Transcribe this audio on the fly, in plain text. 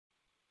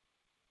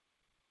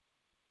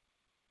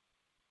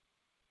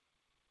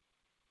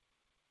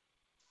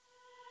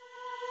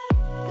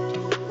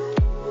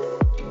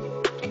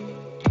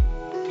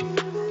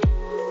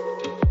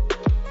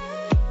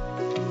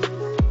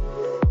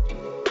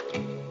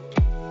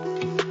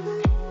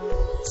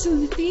So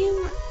the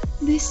theme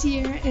this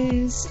year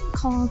is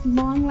called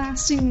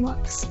Long-Lasting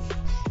Looks.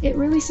 It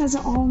really says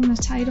it all in the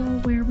title,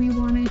 where we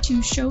wanted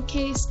to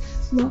showcase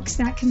looks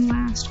that can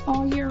last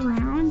all year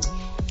round,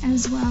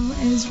 as well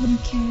as we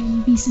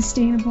can be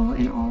sustainable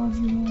in all of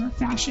your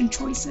fashion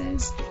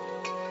choices.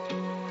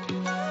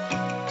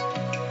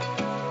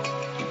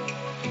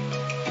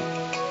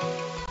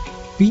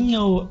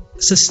 Being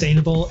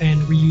sustainable and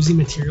reusing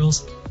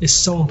materials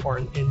is so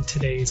important in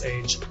today's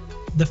age.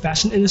 The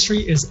fashion industry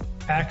is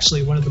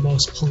actually one of the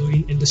most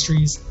polluting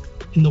industries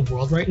in the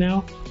world right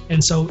now.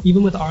 And so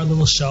even with our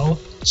little show,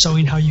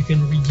 showing how you can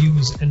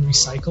reuse and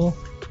recycle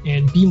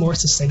and be more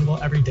sustainable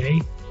every day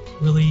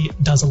really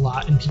does a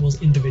lot in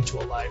people's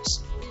individual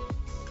lives.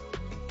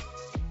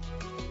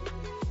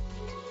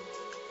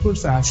 Northwood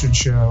Fashion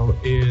Show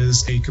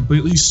is a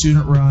completely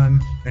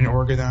student-run and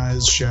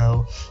organized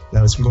show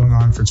that's been going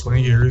on for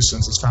 20 years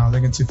since its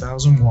founding in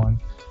 2001.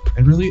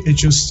 And really, it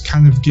just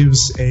kind of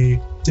gives a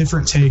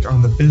different take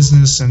on the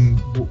business and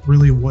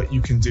really what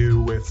you can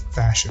do with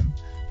fashion.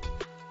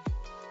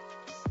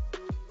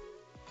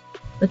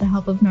 With the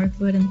help of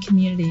Northwood and the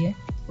community,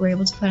 we're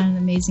able to put on an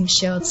amazing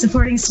show.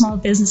 Supporting small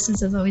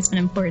businesses has always been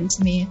important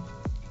to me,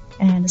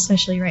 and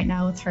especially right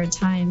now with hard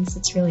times,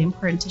 it's really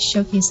important to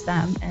showcase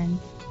them and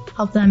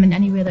help them in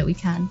any way that we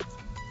can.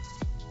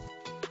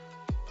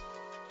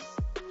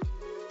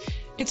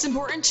 It's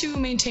important to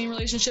maintain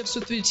relationships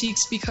with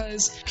boutiques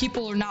because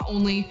people are not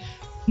only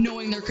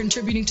knowing they're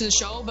contributing to the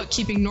show, but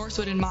keeping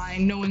Northwood in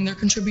mind, knowing they're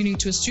contributing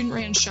to a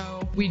student-ran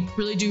show. We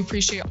really do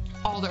appreciate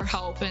all their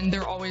help, and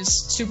they're always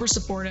super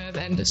supportive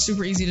and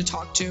super easy to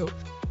talk to.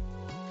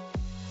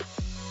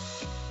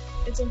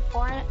 It's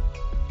important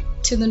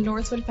to the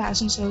Northwood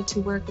Fashion Show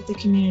to work with the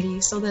community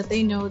so that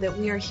they know that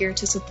we are here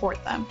to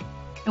support them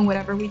in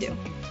whatever we do.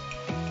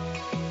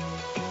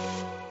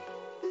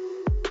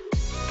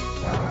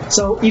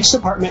 So each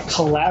department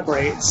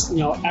collaborates,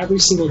 every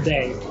single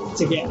day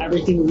to get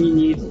everything we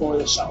need for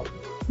the show.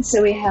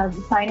 So we have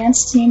the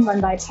finance team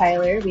run by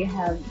Tyler, we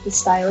have the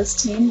stylist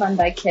team run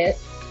by Kit,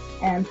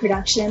 and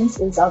productions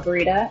is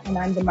Alvarita, and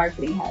I'm the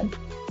marketing head.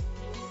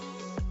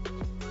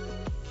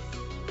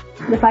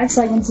 The 5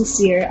 segments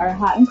this year are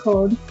hot and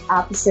cold,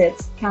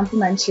 opposites,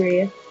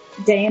 complementary,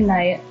 day and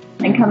night,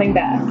 and coming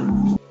back.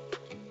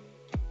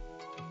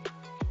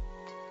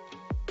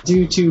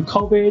 Due to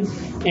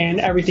COVID and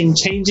everything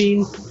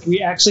changing,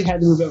 we actually had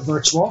to move it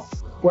virtual.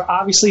 We're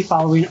obviously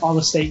following all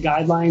the state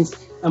guidelines,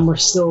 and we're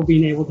still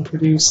being able to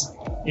produce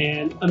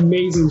an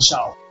amazing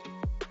show.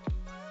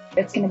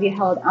 It's going to be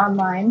held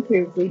online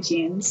through Blue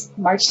Jeans,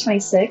 March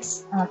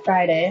 26th on a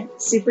Friday.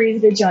 Super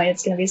easy to join.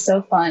 It's going to be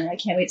so fun. I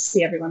can't wait to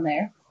see everyone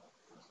there.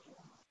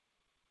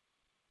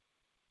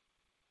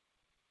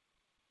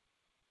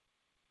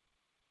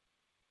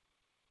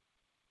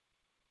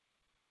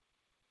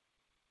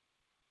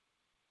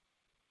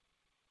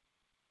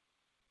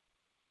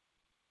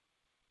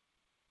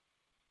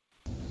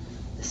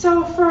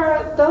 So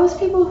for those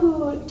people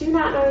who do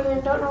not know you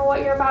and don't know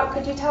what you're about,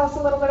 could you tell us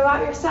a little bit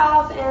about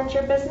yourself and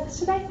your business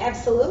today?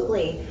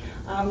 Absolutely.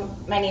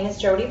 My name is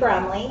Jody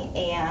Bromley,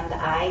 and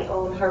I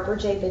own Harper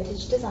J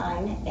Vintage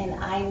Design, and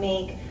I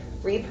make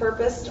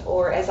repurposed,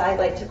 or as I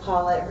like to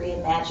call it,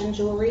 reimagined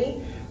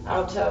jewelry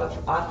out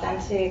of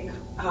authentic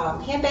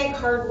handbag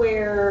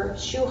hardware,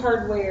 shoe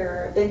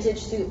hardware, vintage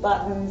suit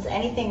buttons,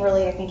 anything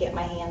really I can get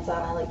my hands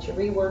on. I like to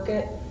rework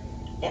it.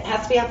 It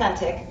has to be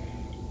authentic.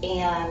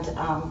 And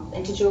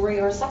into jewelry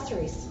or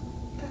accessories.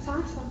 That's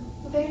awesome.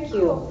 Very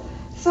cool.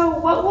 So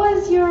what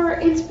was your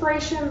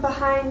inspiration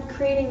behind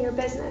creating your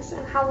business,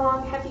 and how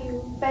long have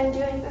you been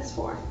doing this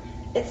for?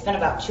 It's been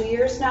about 2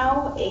 years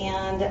now,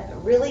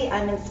 and really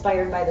I'm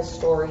inspired by the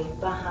story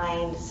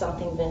behind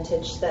something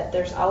vintage, that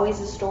there's always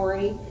a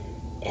story,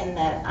 and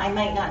that I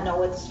might not know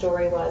what the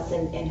story was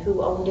and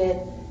who owned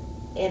it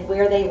and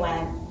where they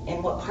went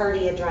and what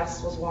party a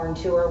dress was worn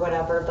to or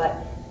whatever,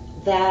 but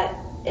that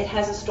it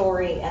has a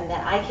story, and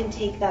that I can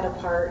take that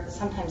apart,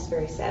 sometimes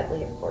very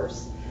sadly, of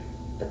course,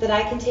 but that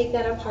I can take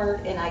that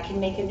apart and I can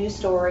make a new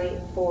story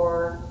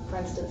for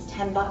instance,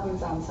 10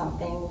 buttons on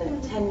something,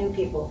 that 10 new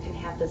people can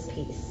have this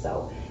piece.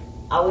 So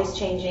always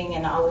changing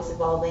and always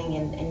evolving,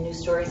 and new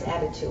stories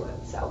added to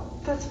it. So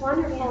that's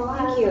wonderful. Yeah,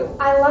 thank you.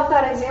 I love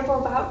that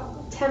example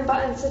about 10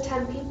 buttons to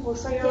 10 people,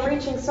 so you're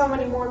reaching so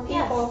many more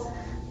people.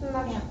 Yes.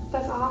 And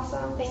that's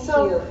awesome. Thank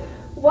so, you.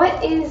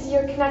 What is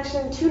your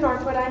connection to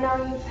Northwood? I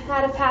know you've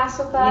had a pass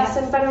with us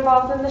and been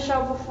involved in the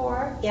show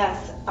before.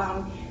 Yes.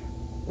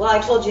 Well, I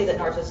told you that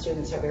Northwood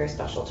students are very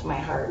special to my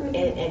heart,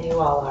 and you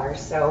all are.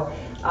 So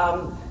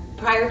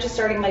prior to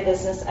starting my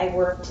business, I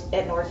worked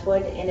at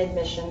Northwood in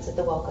admissions at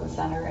the Welcome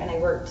Center, and I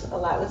worked a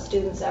lot with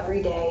students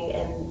every day,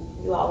 and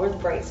you all were the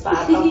bright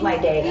spot of my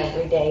day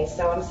every day.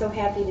 So I'm so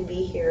happy to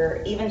be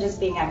here. Even just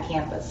being on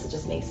campus, it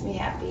just makes me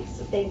happy.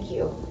 So thank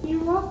you.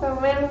 You're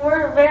welcome, and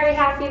we're very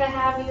happy to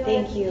have you.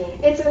 Thank you.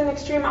 It's an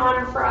extreme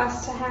honor for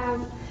us to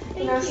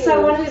have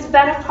someone who's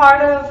been a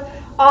part of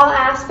all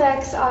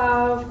aspects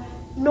of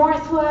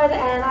Northwood,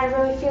 and I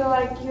really feel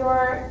like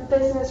your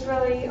business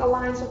really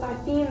aligns with our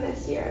theme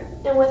this year.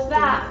 And with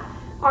that,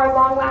 our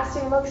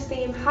long-lasting looks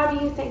theme, how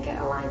do you think it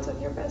aligns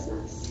with your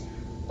business?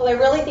 Well, I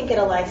really think it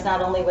aligns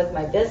not only with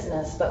my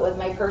business, but with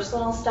my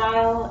personal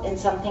style, and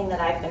something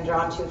that I've been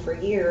drawn to for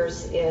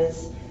years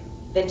is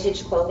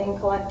vintage clothing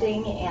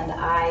collecting, and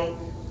I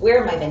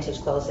wear my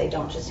vintage clothes. They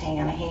don't just hang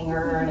on a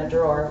hanger or in a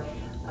drawer.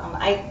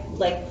 I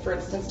like, for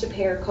instance, to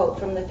pair a coat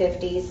from the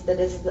 50s that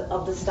is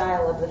of the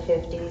style of the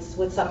 50s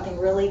with something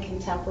really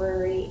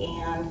contemporary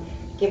and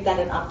give that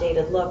an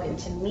updated look. And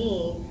to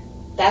me,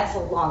 that's a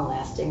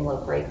long-lasting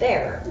look right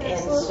there. Absolutely.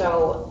 And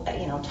so,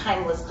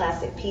 timeless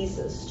classic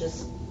pieces,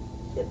 just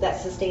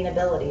that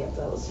sustainability of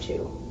those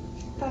two.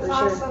 That's For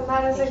awesome. sure.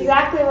 That is Thank you.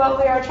 exactly what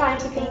we are trying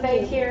to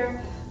convey you.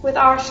 here with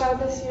our show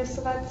this year,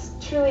 so that's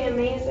truly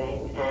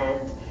amazing.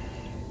 And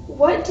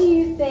what do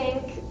you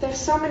think, there's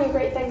so many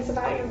great things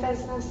about your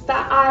business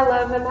that I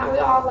love and that we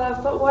all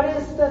love, but what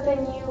is the thing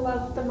you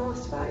love the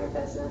most about your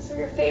business, or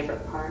your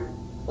favorite part?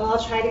 Well,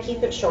 I'll try to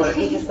keep it short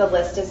because the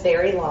list is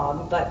very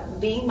long, but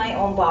being my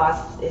own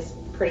boss is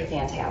pretty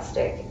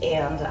fantastic,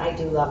 and I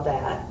do love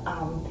that.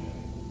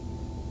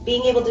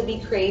 Being able to be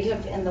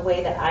creative in the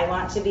way that I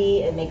want to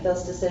be and make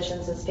those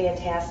decisions is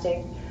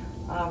fantastic.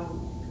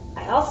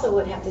 I also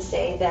would have to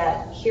say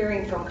that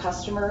hearing from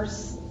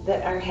customers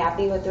that are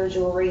happy with their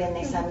jewelry and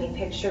they send me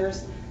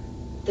pictures,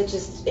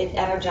 it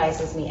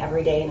energizes me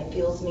every day, and it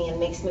fuels me and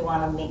makes me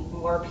want to make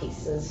more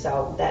pieces.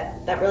 So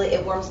that really,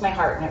 it warms my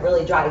heart and it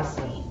really drives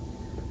me.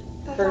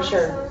 That's For awesome.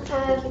 sure.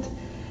 And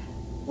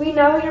we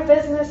know your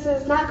business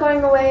is not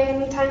going away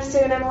anytime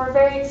soon, and we're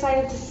very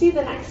excited to see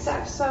the next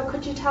steps. So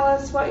could you tell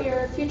us what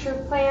your future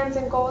plans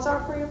and goals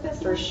are for your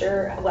business? For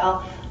sure.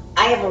 Well,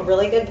 I have a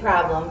really good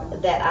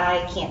problem that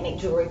I can't make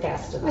jewelry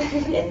fast enough,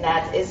 and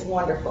that is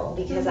wonderful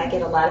because I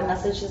get a lot of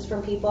messages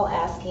from people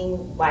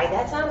asking why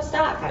that's out of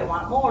stock. I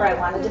want more. I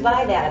wanted to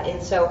buy that.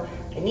 And so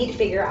I need to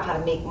figure out how to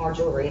make more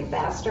jewelry and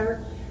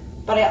faster.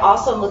 But I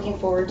also am looking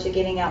forward to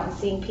getting out and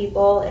seeing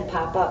people and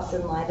pop-ups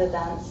and live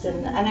events.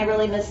 And I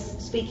really miss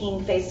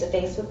speaking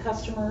face-to-face with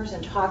customers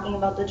and talking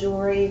about the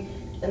jewelry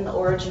and the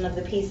origin of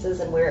the pieces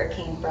and where it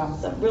came from.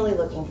 So I'm really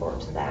looking forward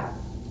to that.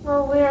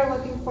 Well, we are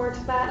looking forward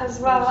to that as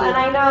well. Thank you. And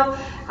I know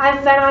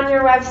I've been on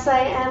your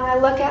website and I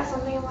look at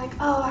something, I'm like,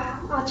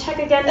 oh, I'll check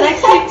again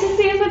next week to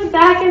see if it's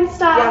back in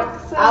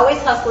stock. Yep. So.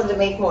 Always hustling to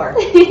make more,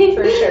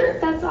 for sure.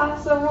 That's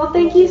awesome. Well,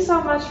 thank you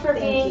so much for Thank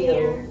being you.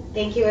 here.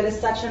 Thank you. It is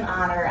such an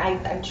honor.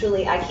 I'm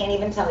truly, I can't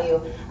even tell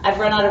you. I've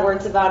run out of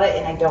words about it,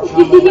 and I don't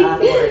normally run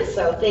out of words.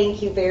 So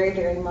thank you very,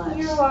 very much.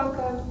 You're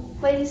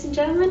welcome. Ladies and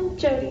gentlemen,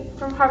 Jody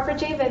from Harper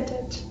J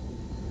Vintage.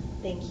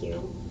 Thank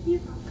you. You're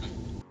welcome.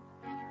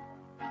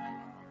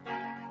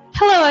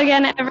 Hello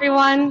again,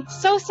 everyone.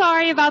 So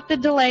sorry about the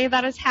delay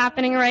that is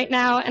happening right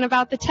now and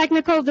about the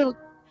technical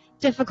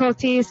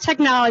difficulties,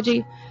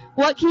 technology.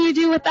 What can you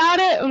do without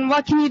it, and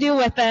what can you do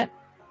with it?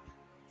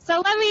 So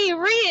let me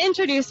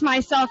reintroduce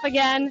myself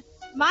again.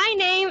 My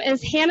name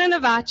is Hannah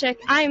Novacek.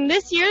 I am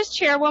this year's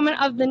chairwoman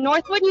of the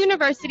Northwood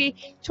University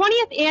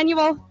 20th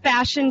Annual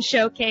Fashion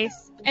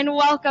Showcase. And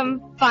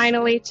welcome,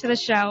 finally, to the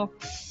show.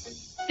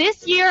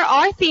 This year,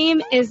 our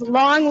theme is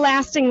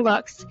long-lasting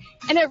looks,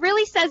 and it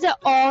really says it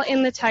all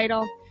in the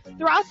title.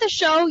 Throughout the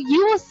show,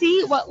 you will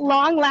see what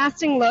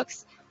long-lasting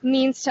looks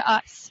means to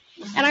us.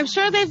 And I'm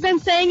sure they've been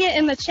saying it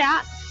in the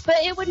chat, but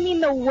it would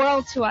mean the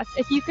world to us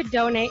if you could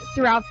donate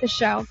throughout the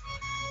show.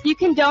 You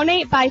can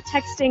donate by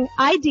texting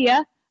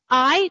IDEA,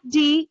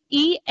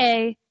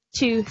 IDEA,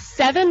 to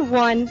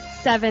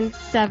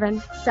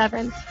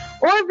 71777,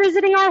 or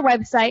visiting our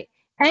website,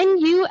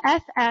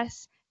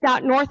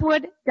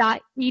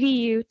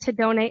 nufs.northwood.edu, to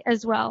donate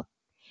as well.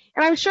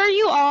 And I'm sure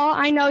you all,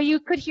 I know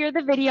you could hear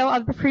the video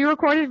of the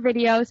pre-recorded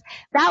videos.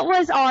 That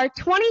was our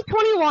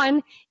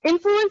 2021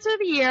 Influencer of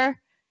the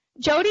Year,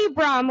 Jody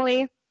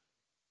Bromley,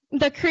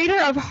 the creator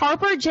of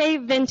Harper J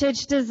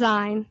Vintage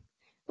Design.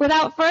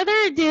 Without further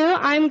ado,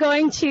 I'm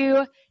going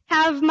to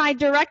have my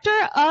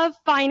Director of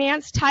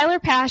Finance, Tyler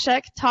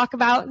Pashek, talk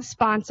about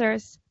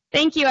sponsors.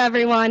 Thank you,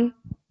 everyone.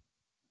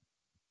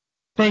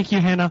 Thank you,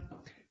 Hannah.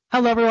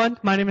 Hello, everyone.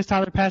 My name is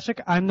Tyler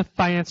Pashek. I'm the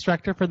Finance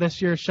Director for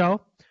this year's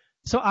show.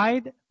 So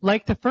I'd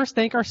like to first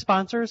thank our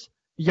sponsors,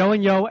 Yo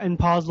and Yo and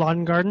Paul's Lawn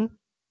and Garden.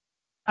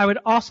 I would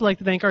also like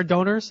to thank our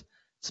donors,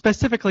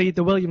 specifically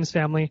the Williams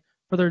family,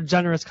 for their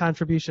generous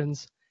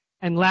contributions.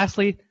 And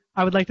lastly,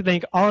 I would like to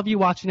thank all of you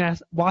watching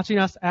us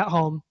at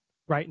home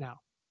right now.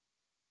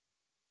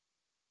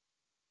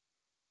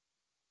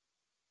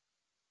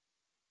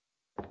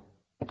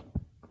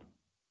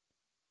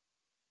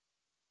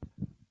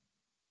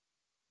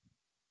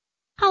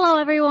 Hello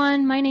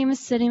everyone, my name is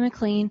Sydney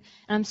McLean,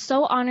 and I'm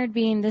so honored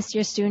being this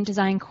year's Student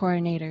Design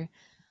Coordinator.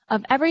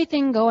 Of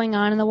everything going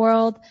on in the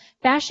world,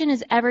 fashion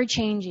is ever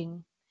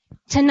changing.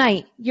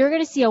 Tonight, you're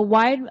going to see a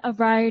wide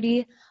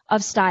variety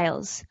of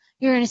styles.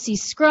 You're going to see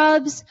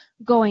scrubs,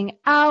 going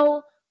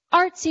out,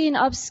 artsy and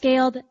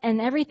upscaled,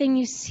 and everything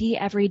you see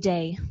every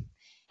day.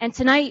 And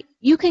tonight,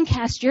 you can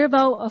cast your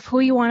vote of who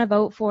you want to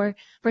vote for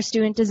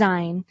student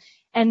design.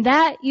 And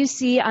that you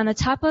see on the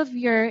top of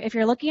if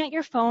you're looking at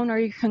your phone or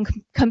your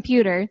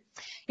computer,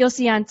 you'll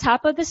see on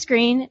top of the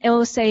screen, it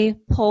will say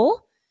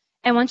poll,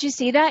 And once you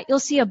see that, you'll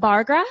see a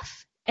bar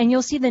graph, and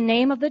you'll see the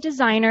name of the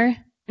designer,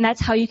 and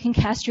that's how you can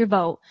cast your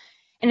vote.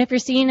 And if you're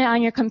seeing it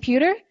on your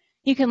computer,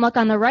 you can look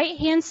on the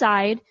right-hand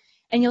side,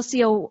 and you'll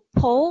see a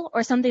poll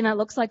or something that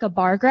looks like a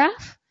bar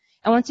graph.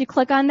 And once you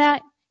click on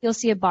that, you'll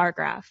see a bar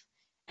graph.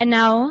 And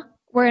now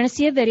we're going to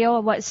see a video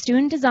of what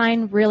student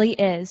design really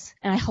is,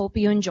 and I hope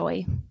you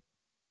enjoy.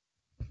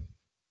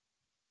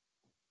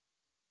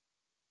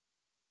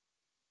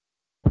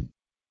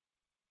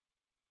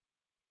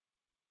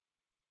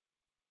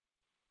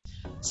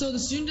 So the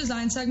student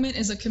design segment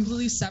is a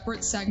completely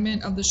separate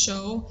segment of the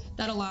show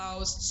that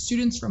allows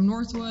students from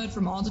Northwood,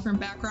 from all different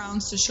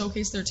backgrounds, to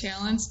showcase their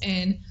talents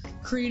in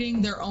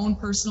creating their own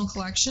personal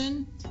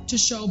collection to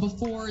show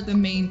before the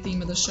main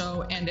theme of the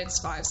show and its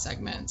 5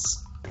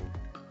 segments.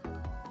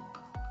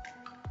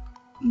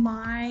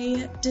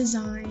 My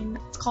design,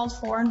 it's called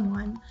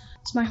 4-in-1.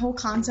 So my whole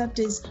concept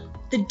is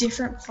the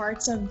different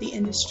parts of the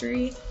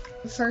industry.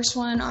 The first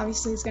one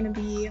obviously is going to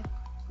be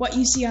what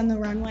you see on the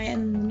runway,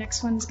 and then the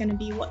next one is going to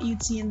be what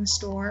you'd see in the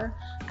store,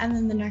 and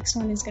then the next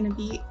one is going to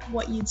be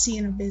what you'd see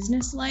in a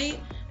business light,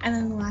 and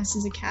then the last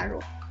is a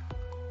catalog.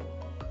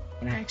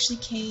 And I actually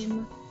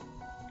came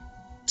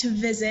to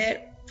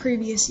visit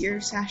previous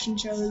year's fashion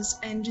shows,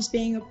 and just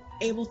being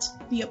able to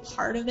be a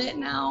part of it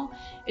now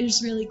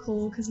is really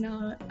cool, because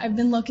now I've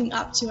been looking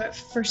up to it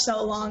for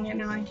so long, and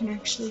now I can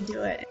actually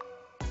do it.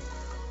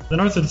 The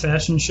Northwood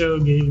Fashion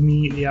Show gave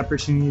me the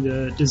opportunity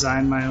to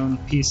design my own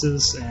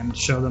pieces and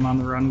show them on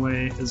the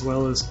runway, as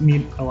well as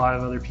meet a lot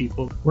of other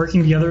people.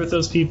 Working together with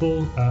those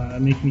people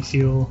make me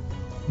feel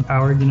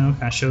empowered, kind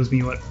of shows me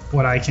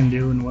what I can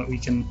do and what we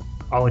can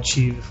all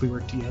achieve if we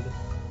work together.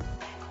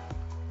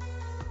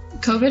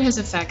 COVID has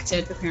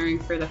affected preparing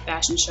for the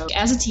fashion show.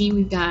 As a team,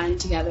 we've gotten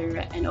together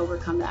and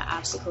overcome that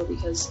obstacle,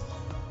 because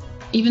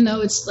even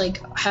though it's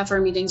like half our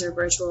meetings are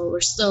virtual,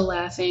 we're still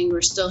laughing, we're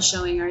still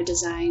showing our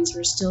designs,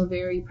 we're still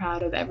very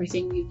proud of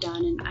everything we've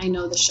done, and I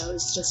know the show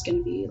is just going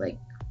to be like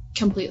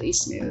completely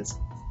smooth.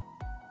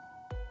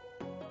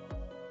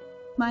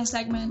 My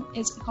segment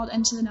is called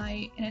Into the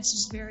Night, and it's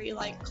just very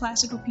like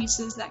classical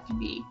pieces that can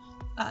be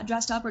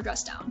dressed up or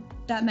dressed down.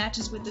 That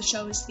matches with the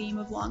show's theme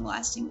of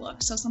long-lasting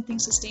looks, so something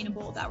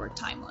sustainable that were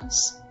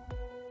timeless.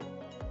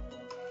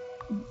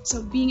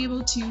 So being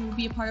able to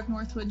be a part of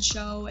Northwood's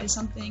show is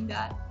something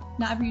that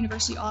not every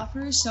university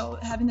offers, so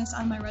having this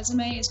on my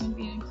resume is going to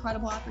be an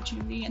incredible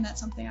opportunity, and that's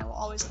something I will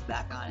always look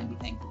back on and be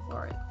thankful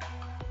for it.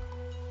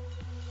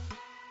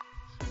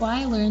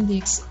 Why I learned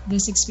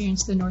this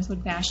experience at the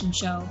Northwood Fashion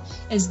Show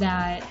is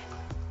that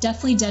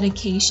definitely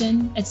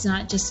dedication. It's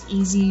not just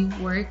easy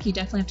work. You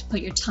definitely have to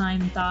put your time,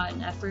 thought,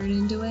 and effort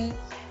into it.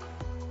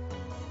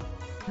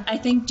 I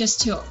think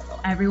just to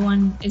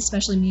everyone,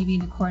 especially me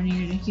being a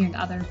coordinator, hearing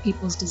other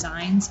people's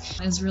designs,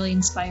 it was really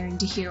inspiring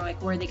to hear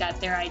like where they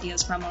got their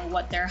ideas from, or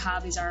what their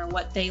hobbies are, or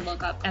what they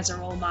look up as a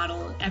role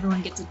model.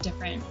 Everyone gets a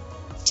different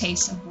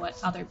taste of what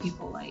other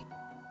people like.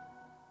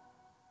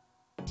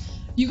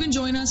 You can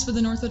join us for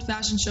the Northwood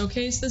Fashion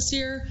Showcase this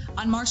year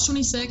on March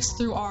 26th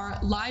through our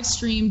live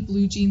stream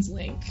Blue Jeans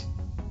link.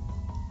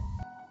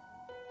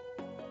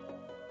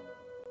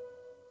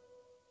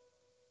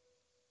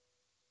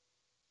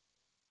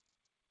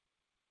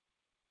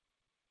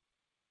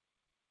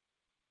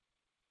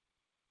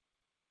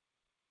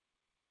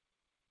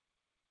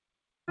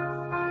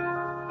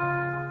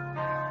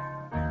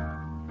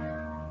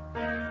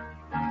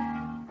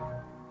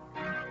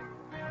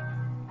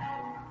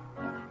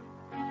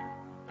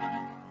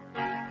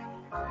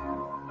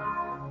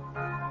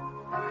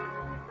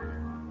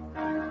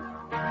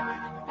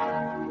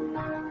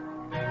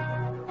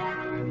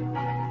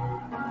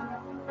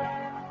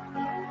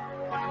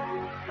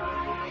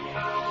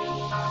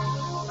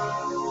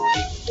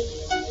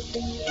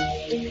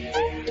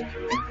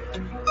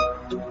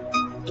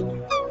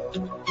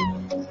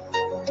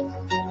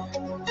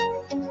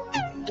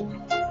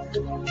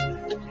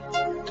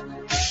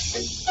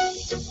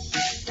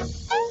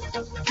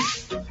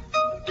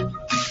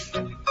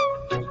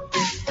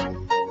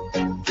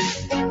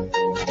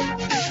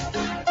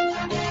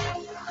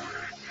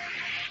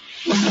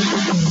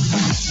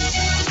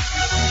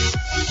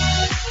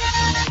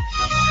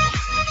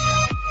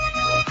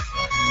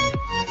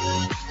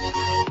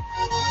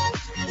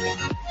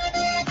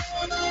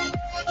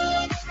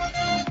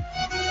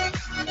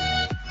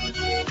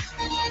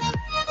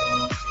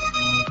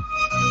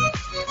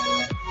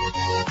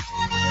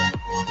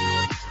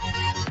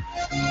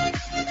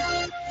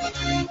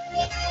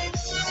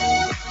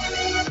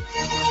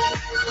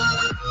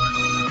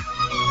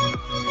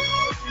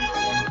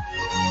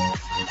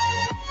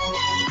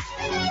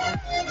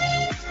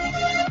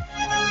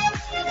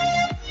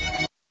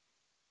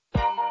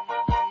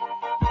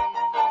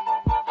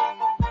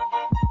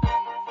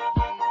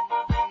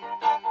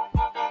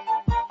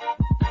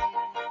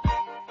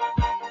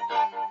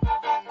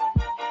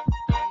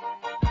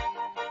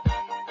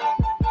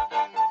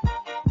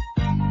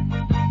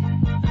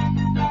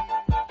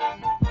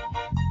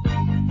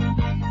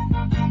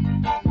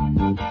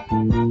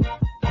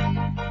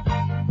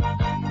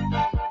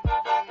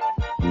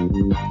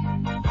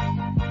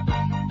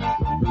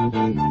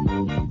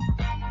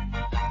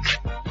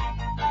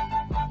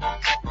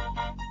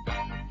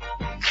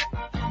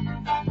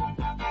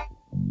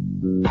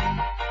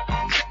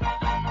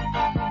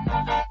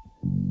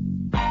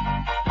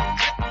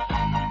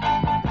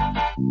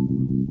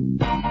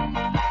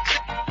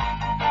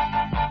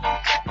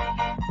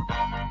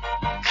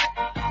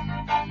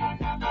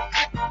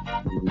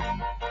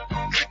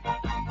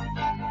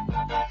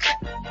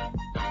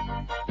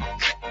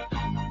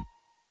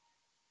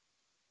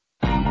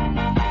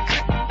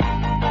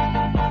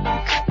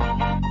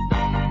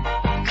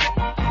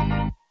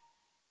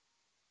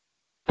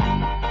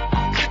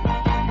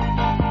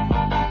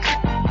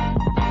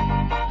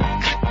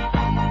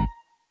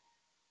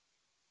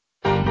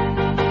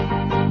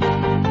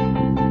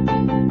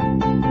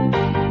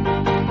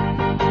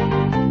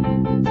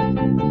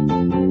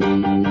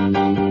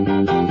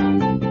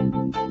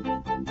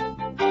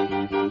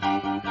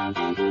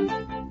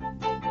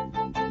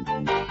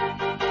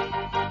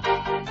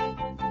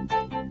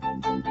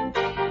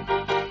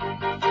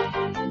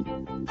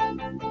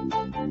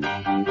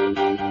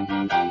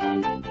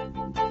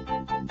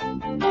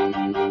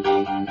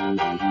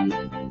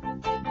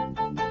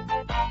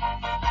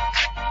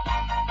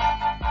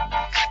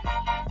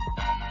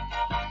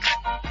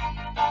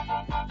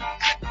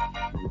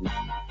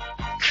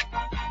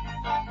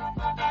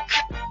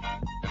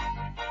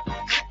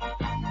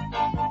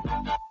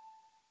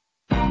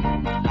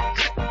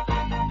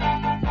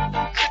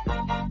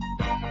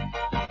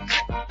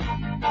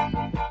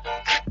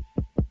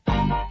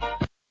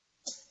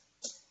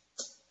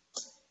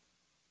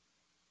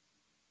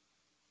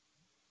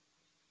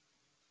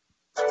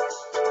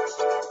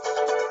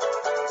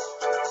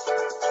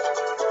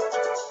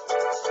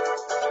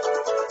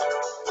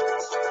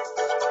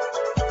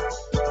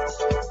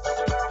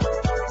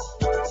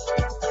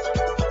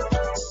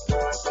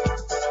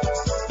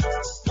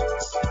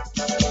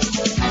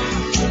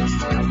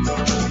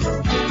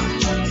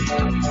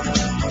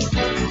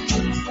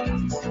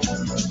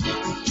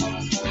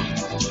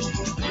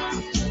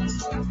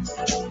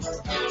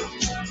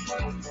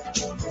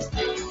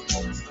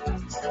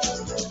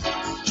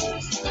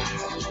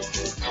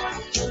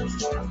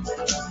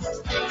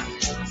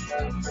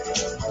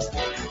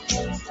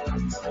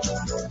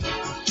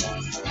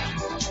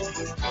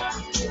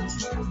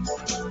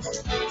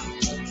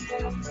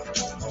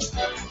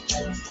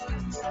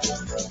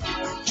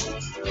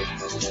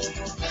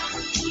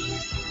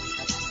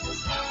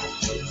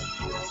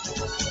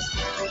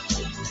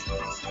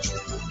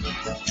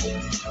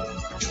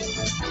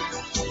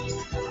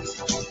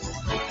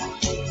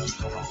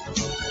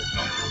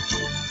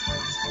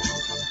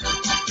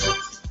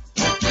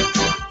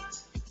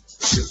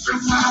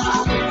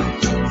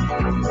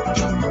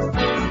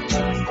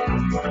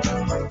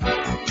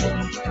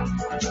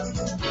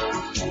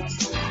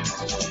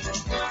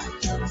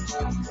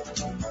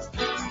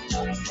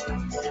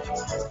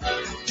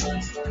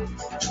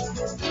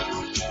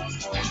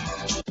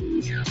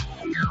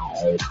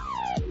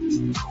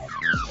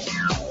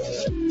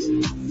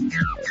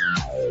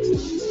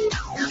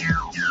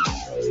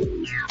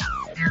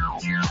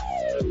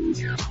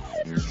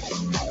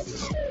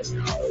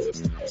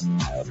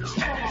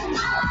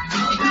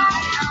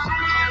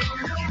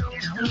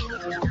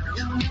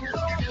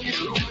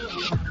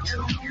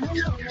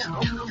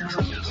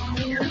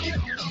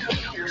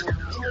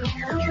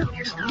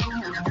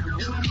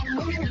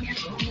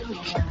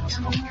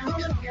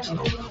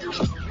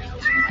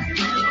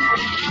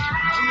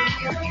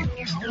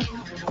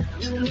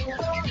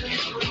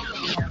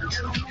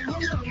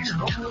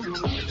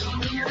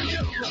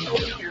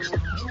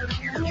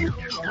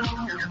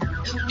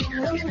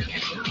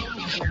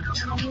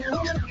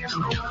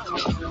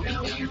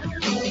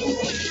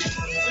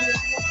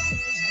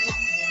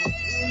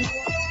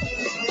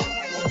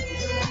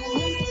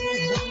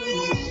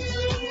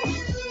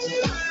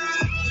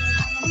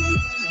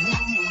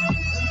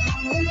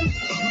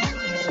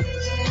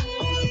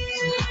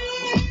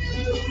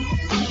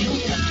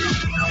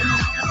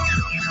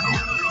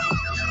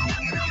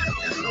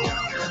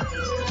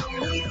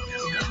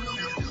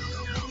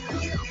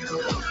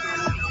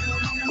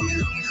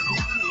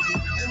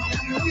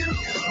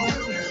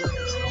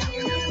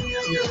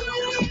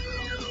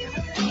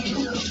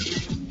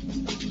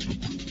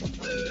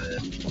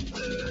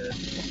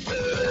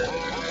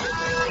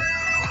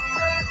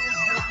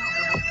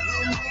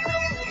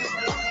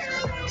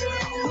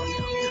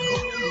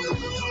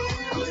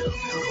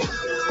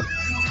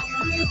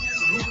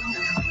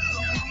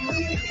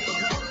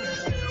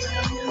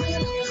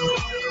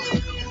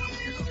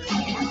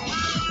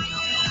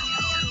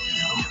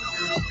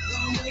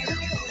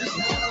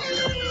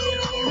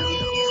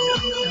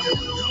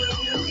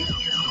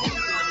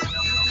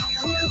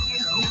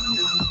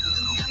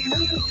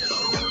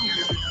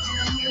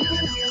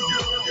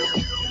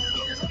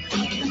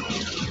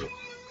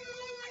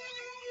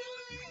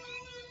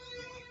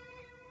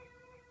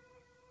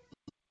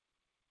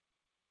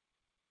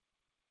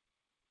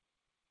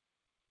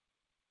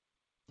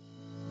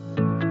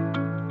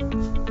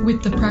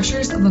 With the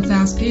pressures of a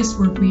fast-paced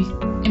work week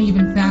and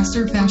even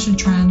faster fashion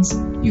trends,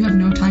 you have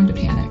no time to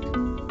panic.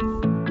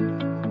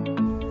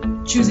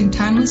 Choosing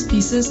timeless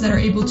pieces that are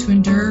able to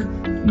endure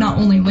not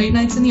only late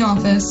nights in the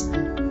office,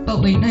 but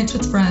late nights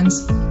with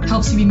friends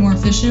helps you be more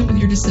efficient with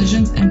your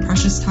decisions and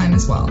precious time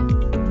as well.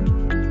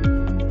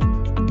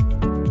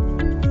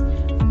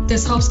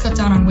 This helps cut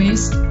down on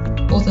waste,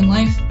 both in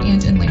life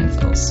and in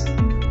landfills.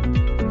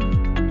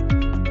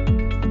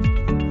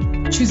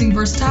 Choosing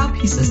versatile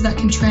pieces that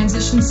can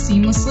transition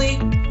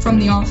seamlessly from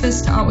the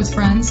office to out with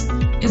friends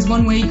is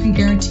one way you can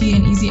guarantee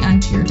an easy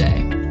end to your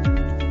day.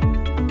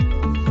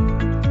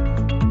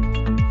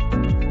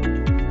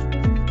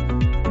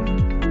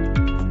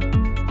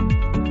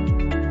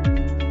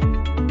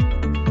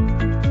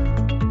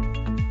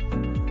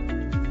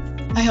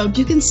 I hope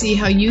you can see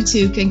how you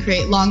too can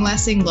create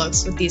long-lasting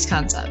looks with these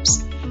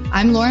concepts.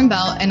 I'm Lauren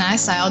Bell, and I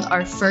styled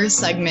our first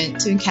segment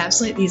to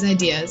encapsulate these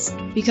ideas.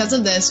 Because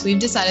of this, we've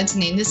decided to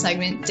name this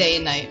segment Day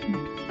and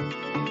Night.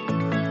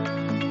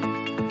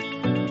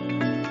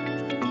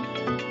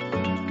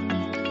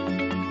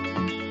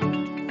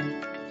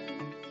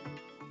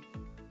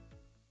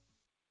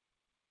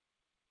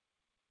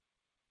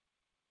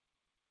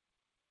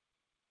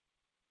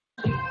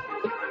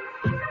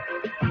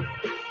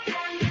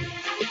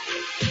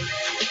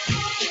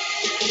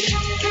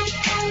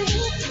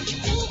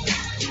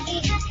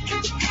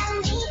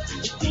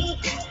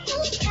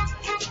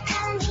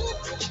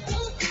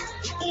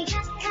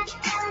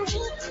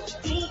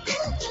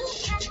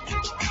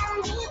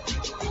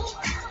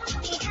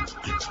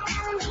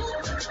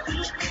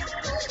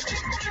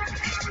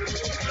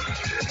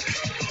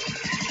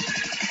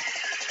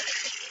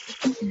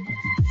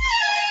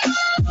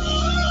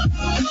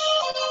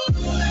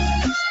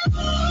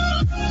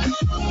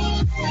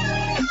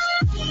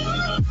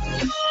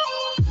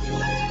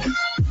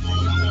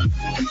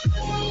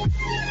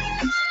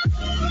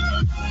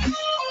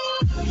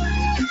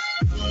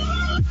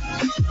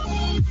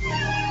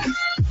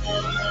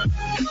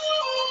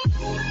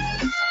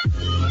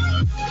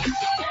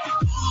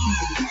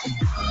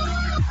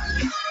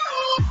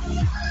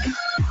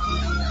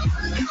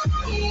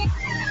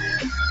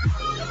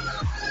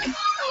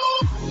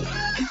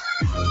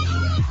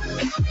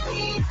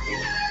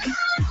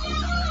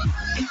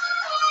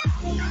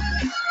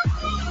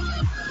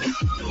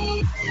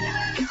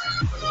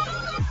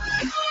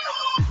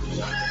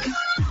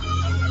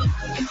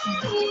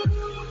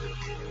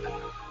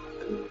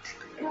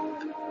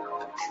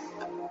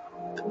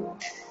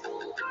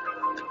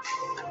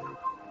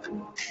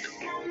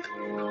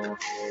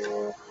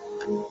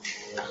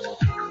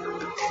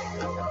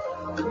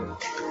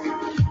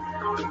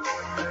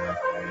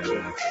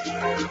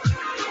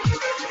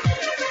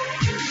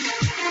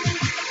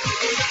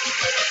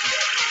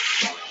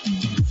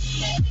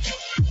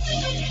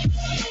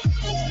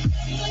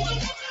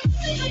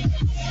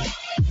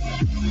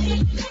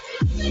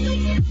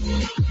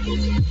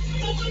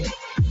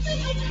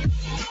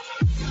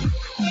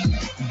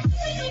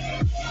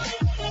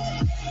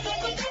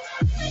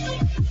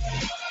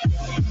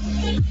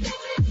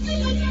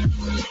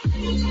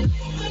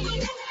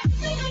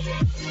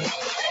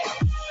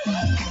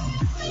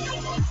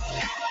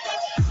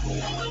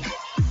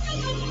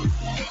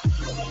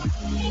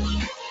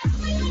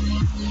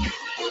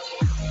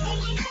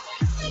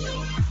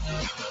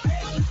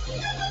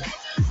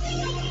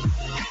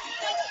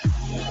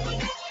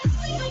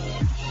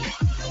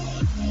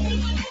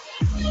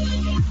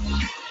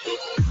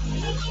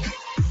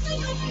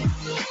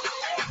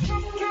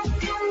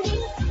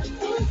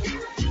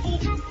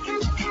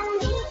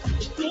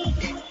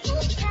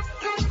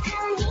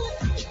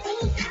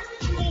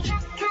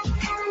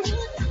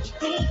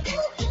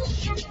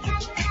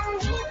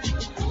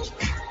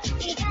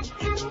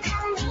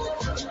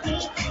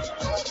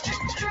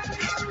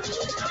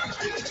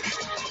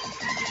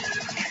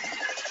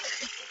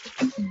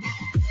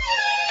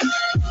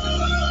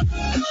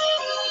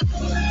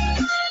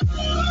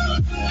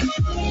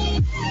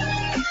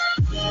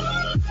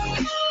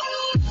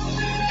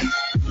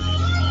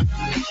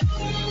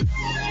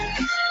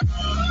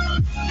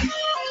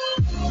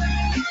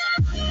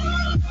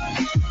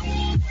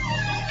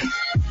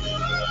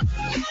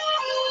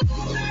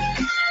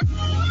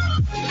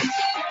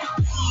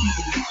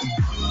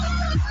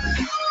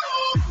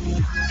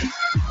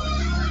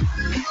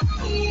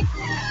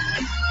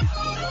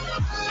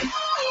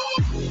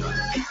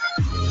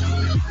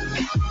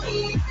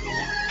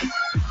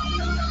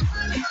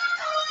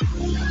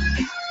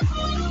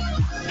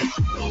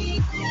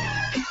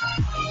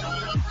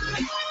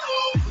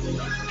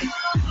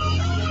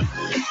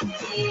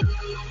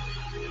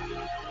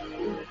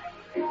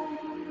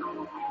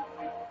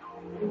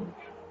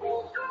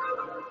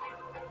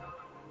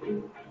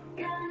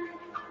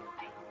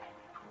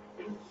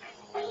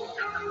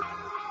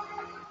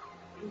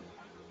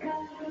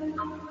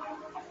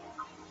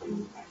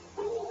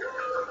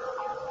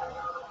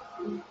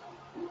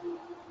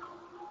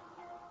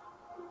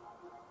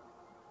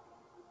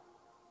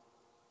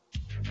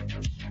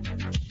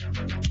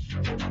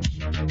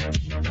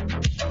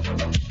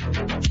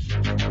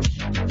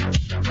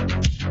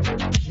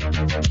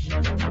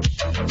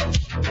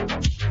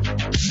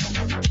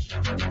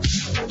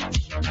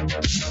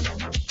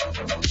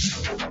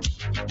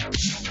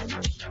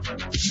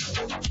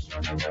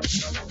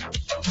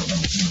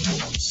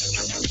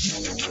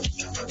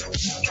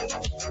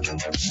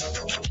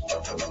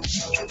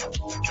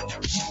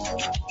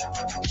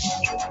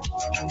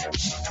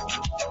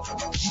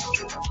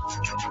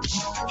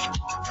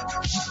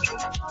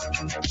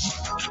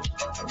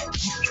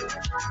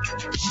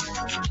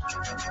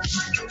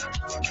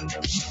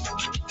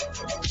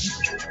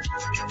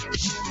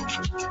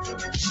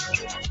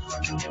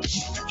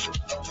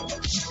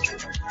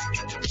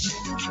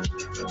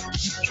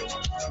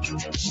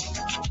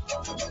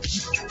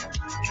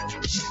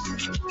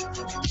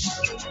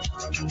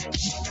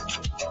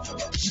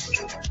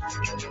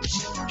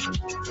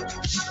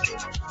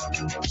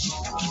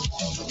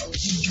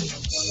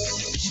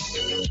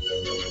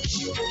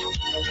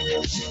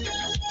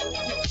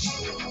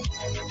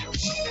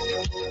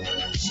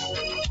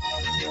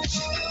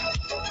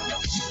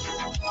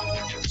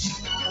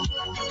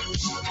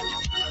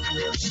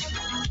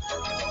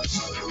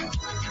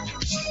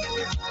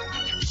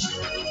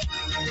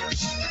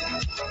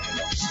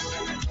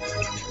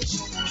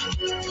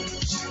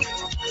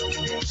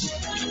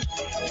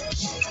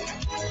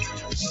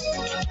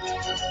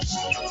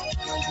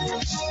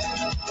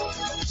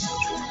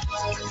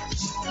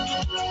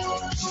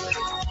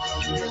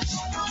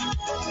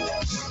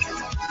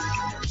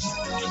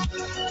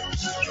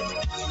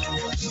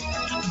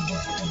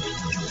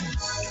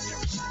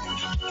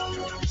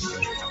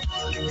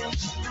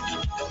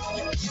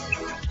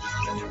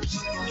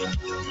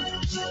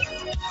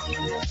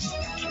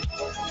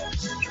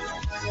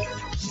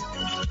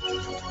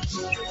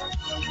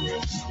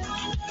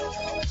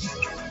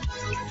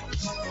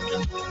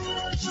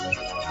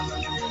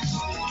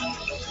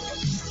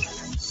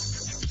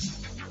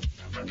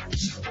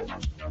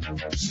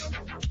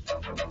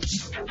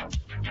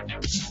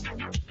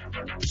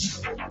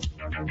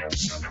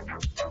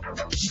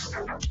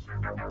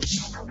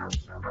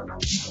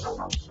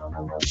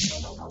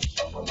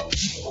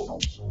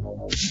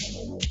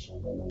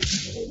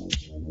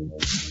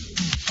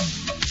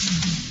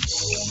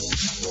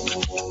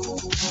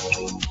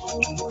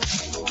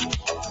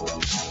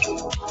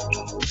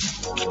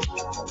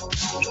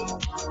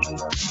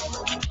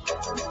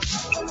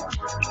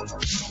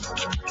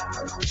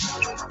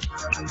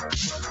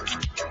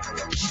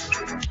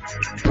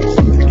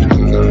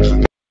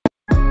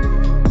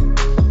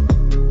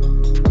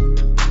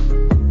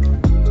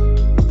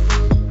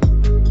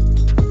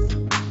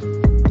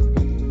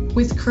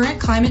 With current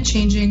climate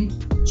changing,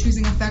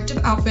 choosing effective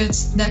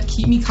outfits that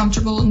keep me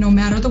comfortable no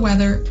matter the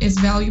weather is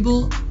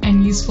valuable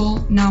and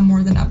useful now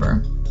more than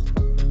ever.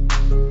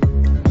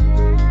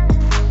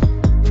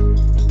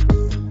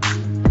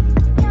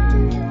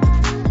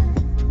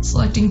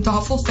 Selecting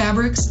thoughtful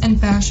fabrics and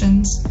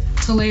fashions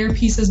to layer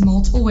pieces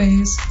multiple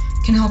ways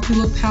can help you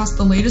look past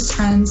the latest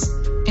trends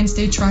and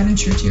stay tried and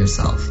true to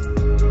yourself.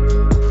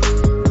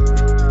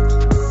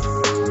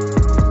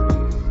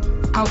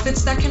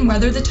 Outfits that can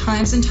weather the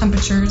times and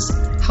temperatures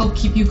help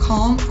keep you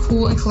calm,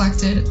 cool, and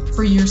collected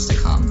for years to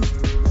come.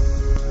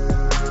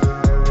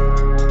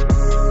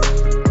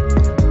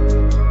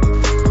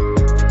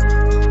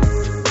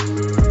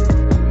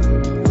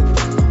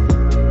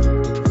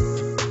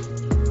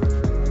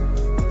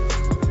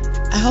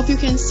 I hope you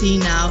can see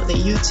now that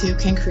you too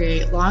can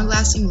create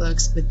long-lasting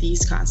looks with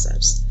these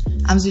concepts.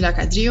 I'm Zulia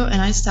Cadrillo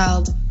and I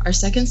styled our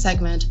second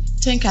segment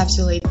to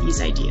encapsulate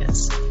these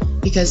ideas.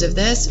 Because of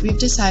this, we've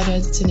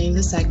decided to name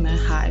the segment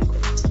High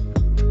Gold.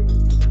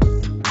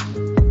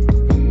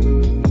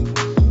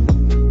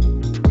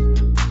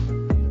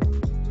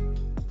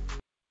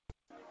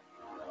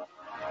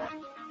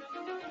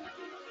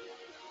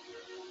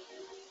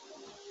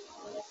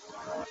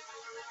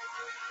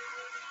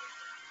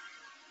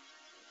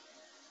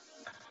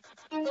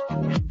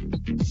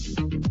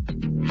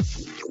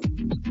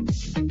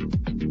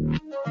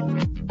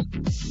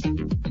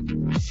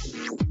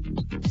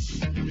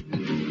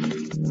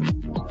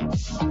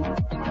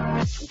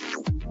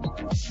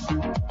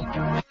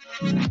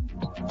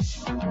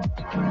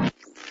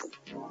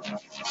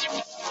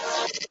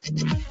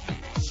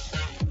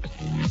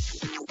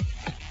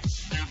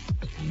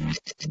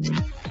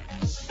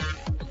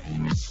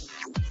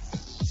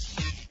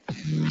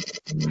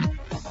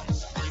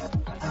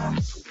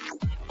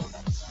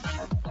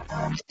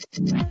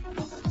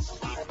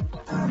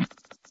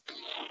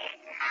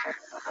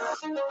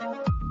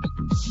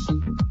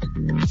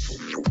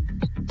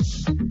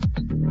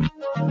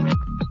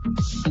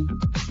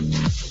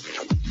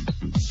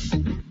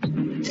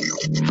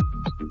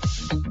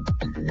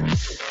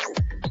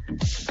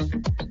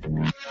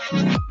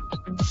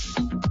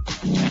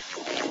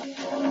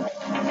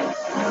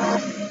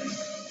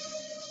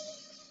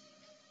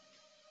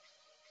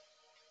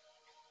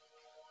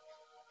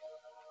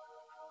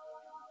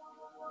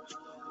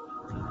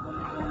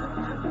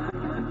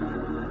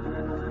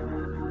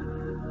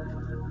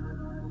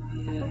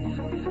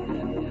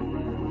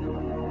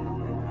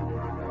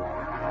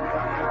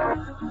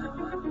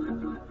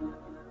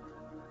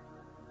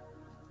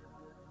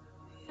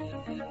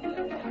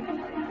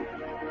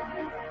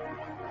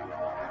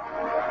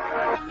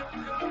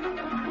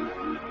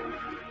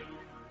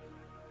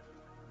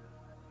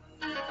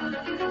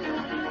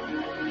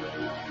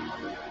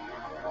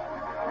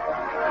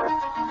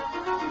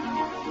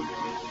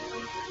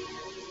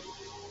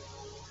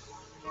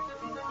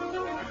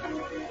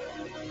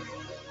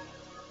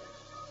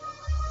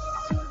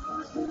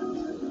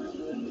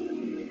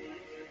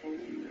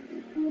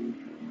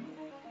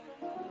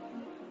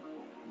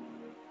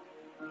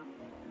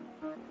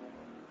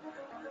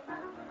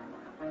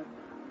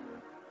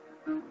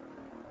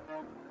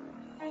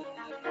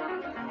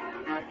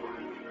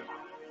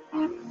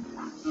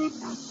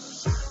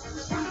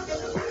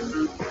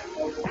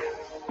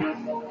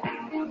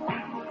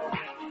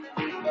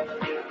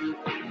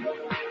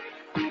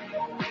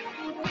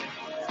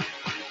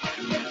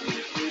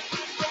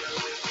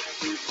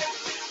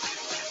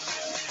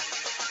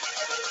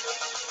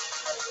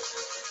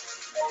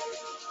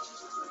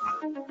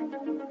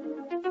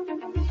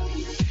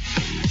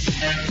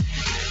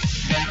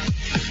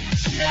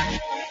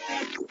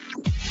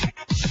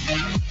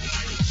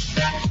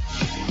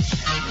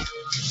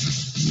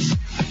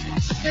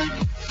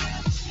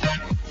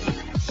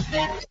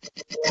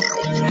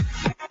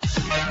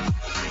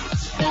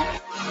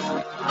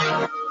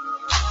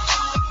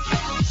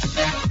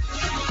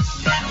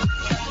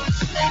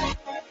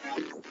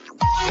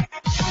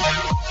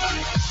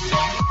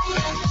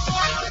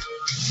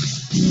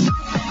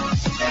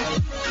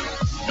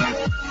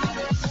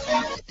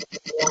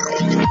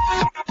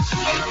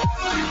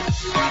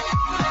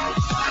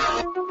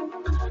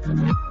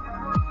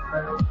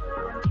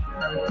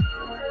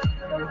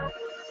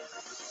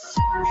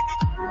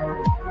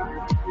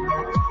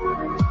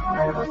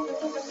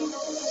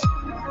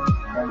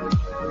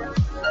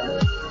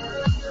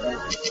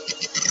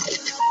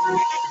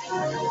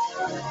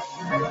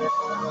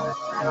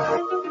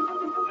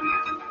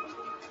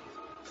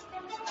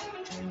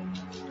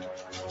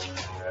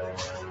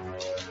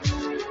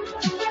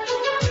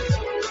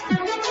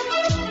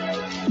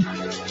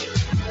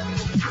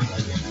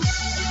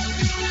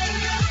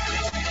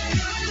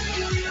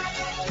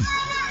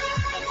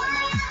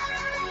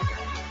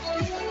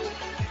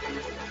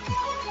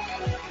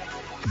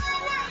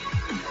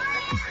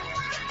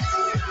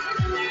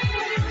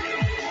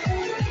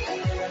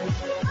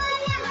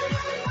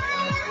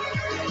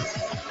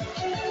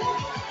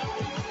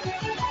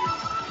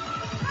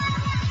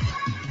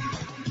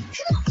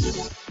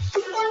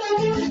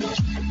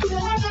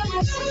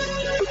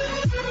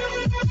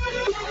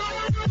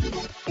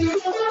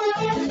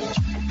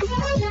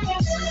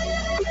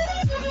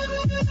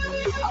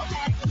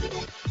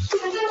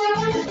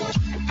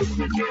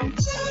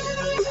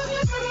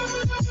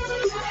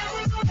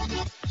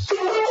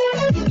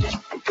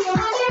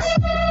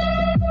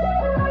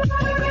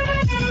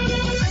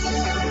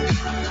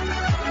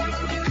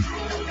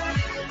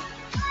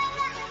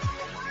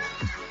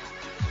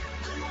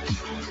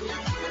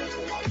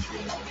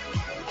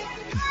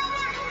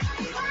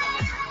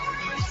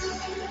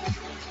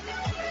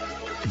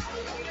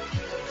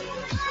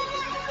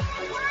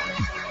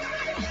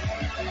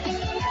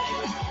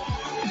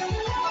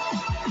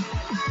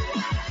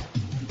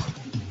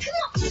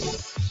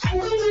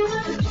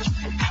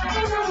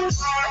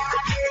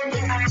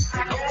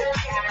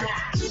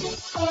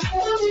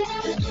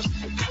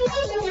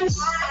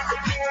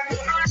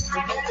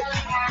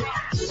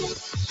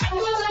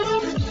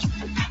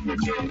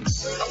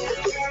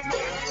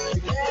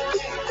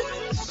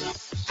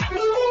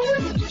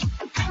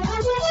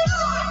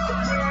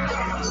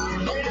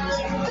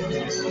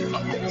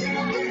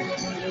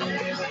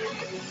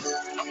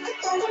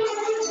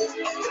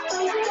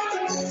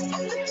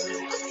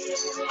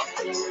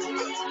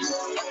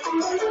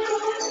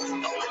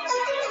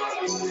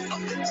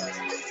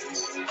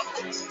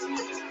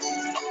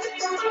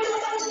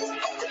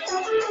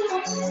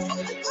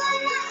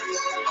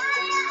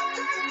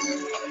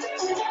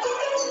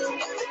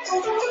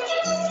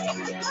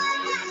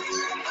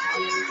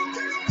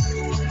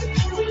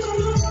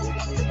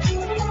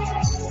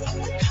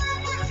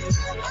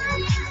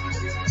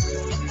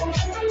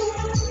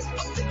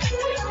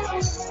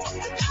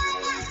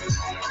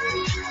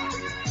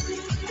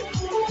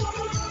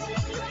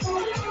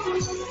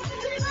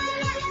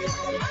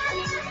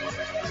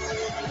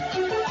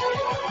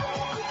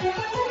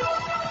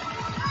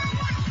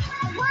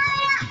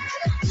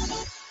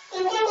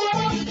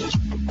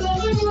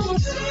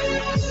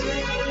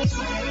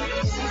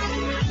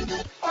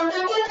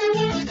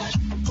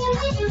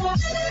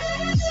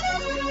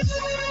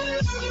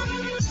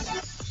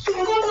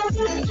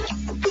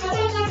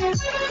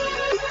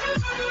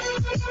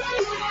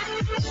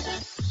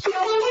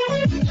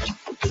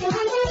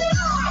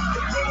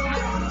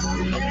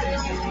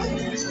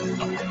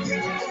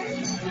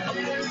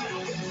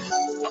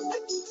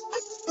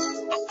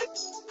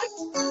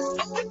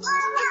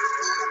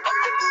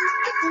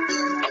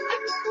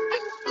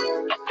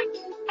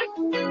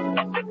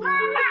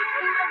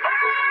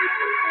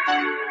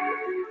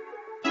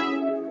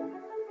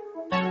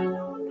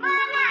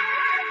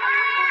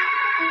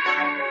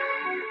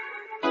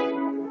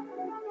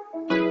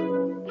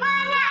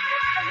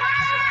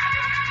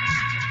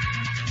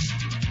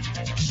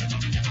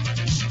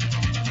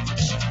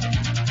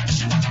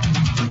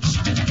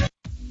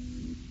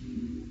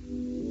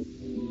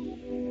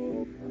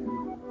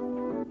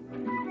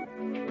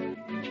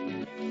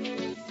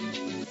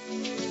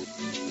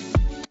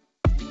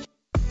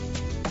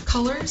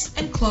 Colors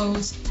and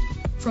clothes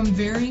from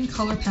varying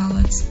color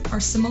palettes are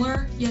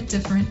similar yet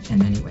different in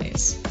many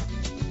ways.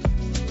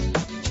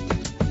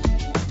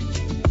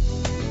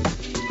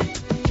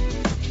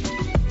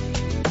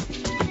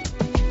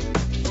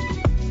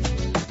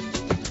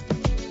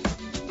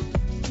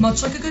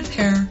 Much like a good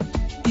pair,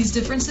 these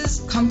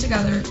differences come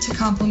together to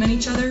complement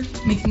each other,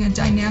 making a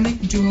dynamic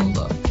duo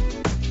look.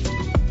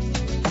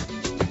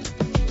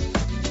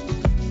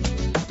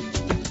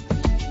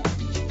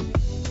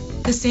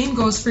 The same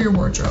goes for your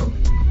wardrobe.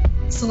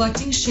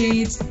 Selecting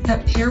shades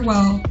that pair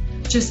well,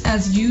 just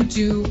as you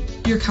do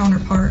your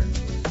counterpart,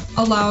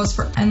 allows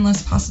for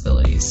endless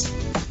possibilities.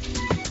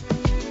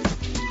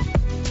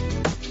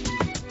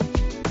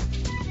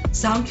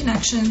 Sound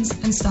connections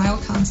and style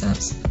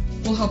concepts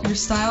will help your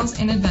styles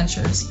and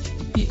adventures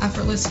be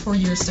effortless for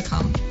years to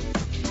come.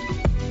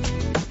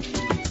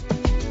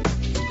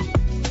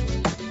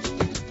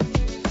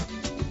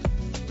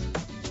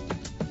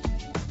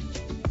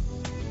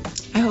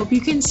 I hope you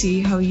can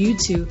see how you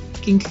too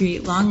can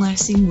create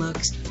long-lasting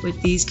looks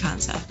with these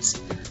concepts.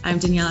 I'm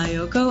Daniela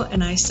Ayoko,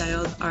 and I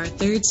styled our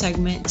third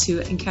segment to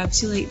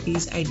encapsulate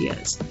these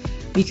ideas.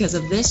 Because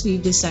of this,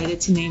 we've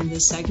decided to name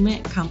this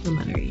segment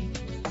Complementary.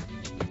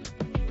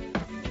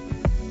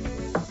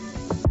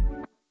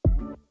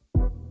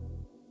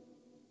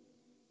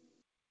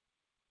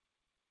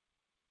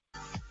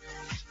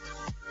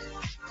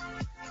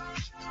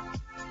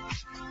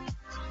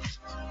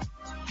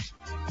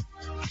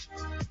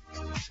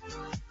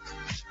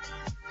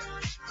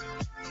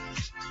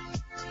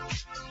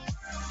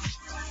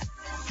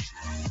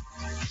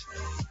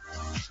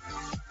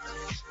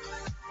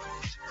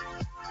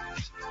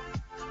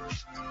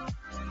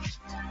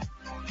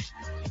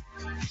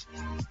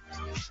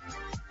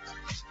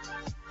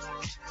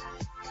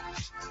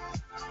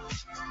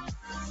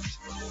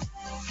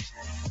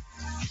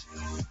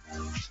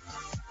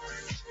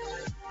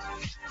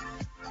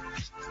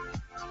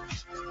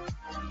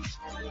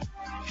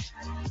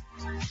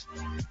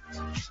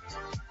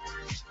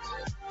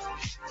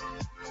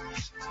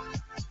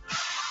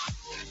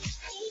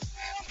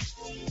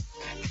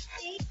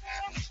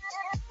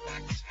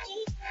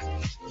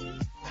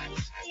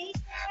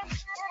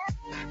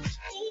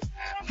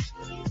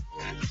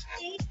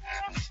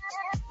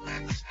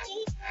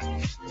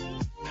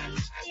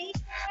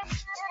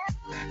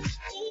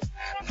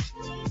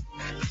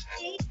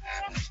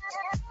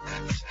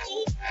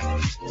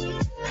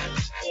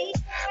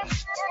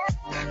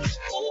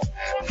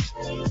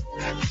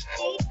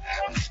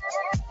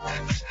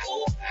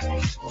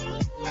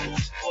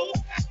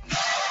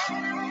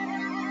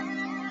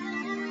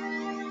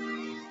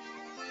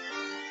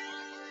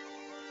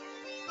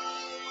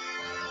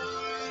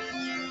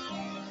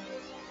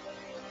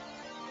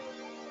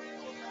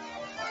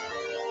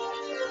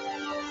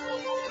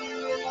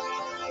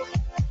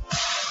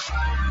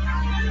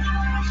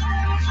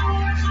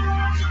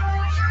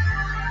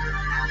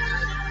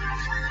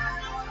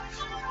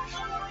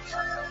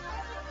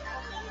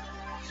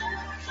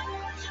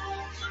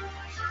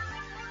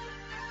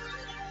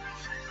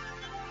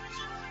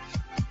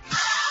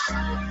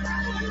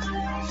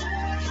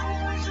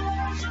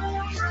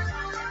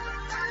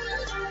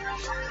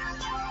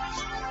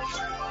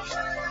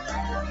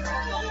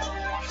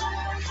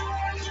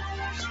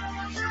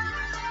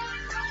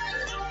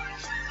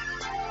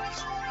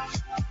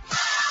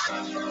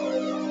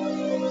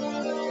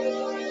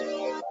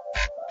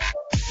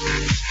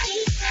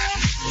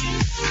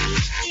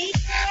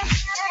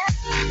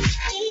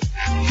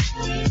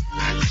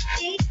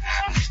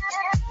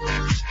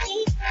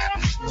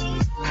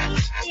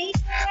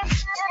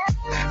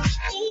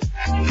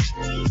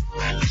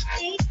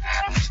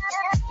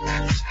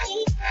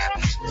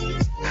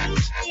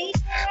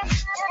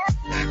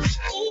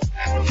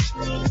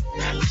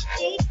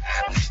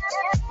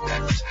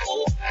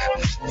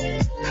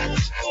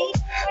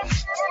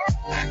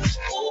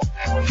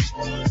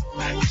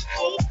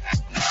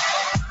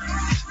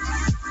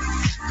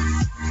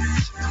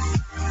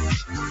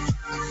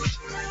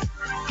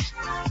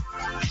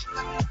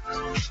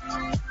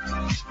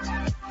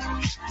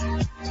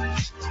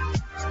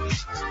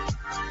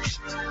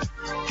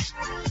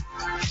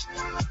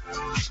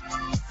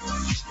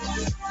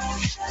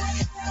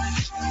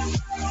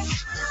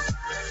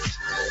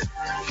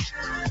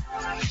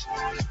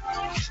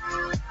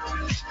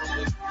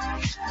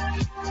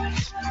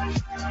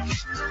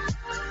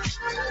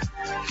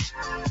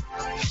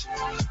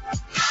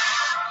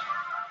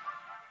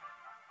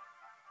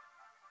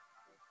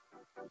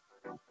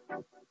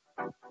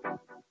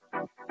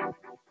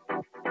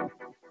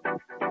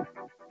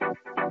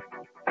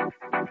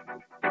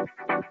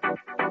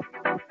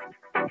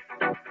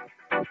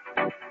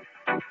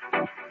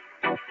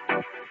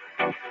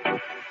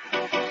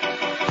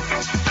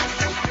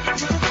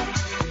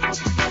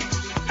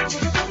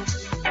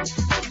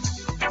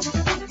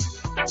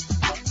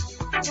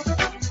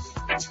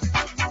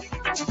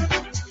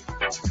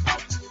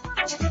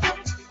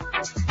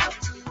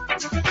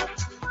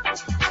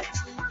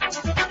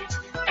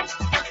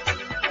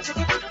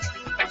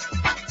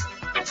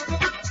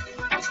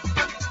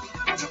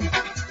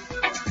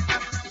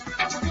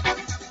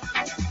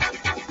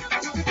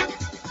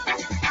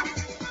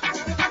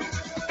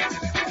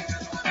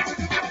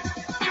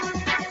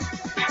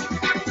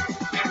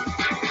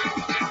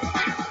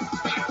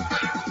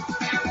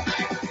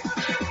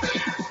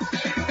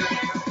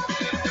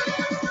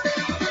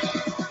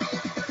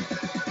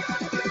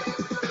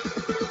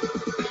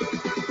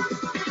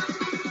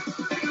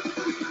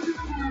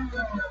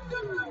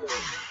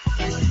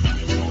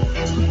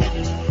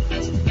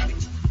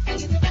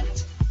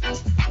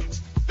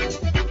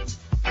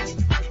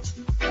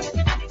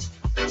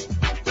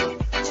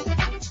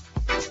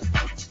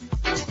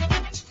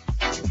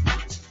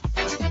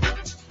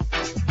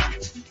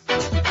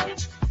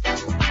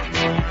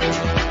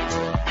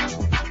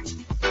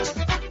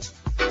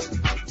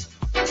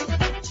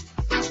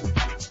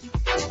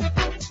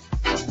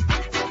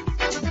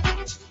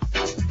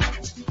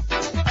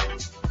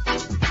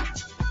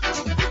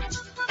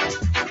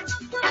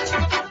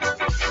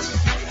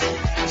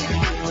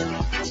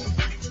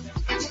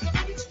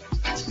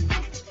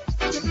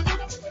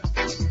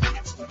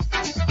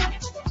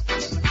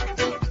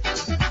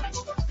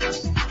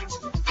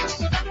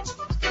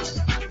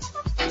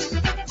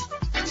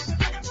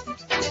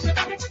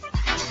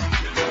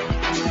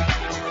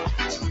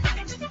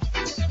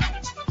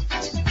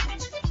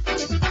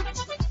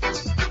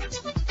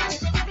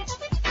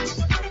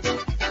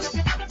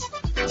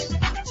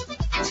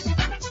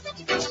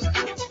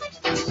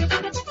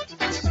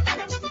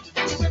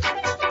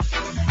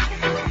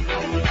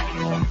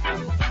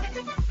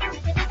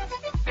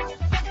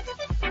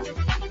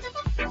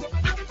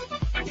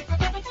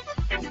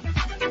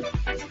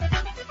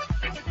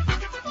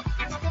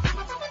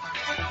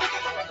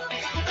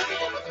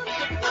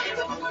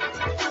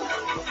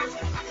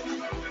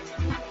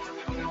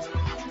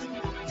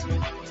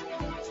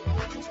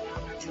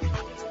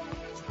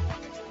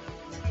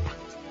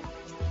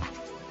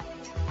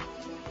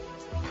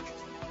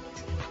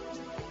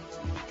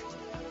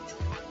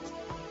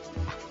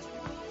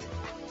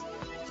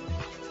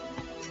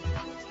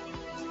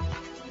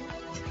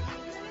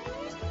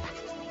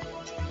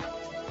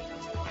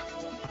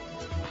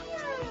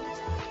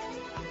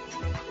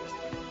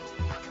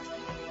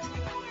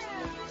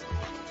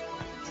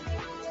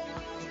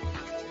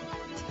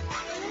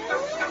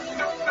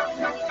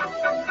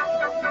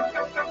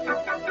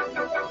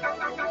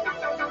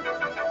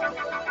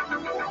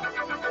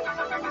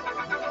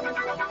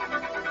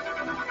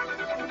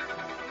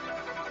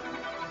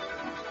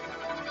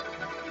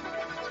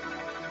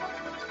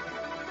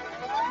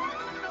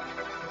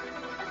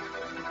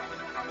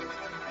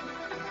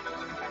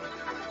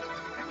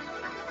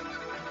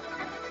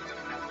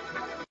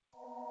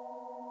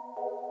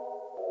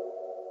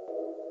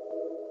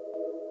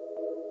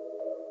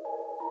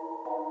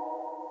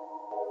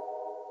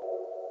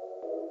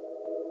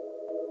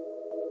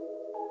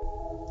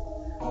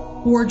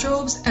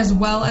 Wardrobes, as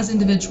well as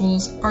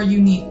individuals, are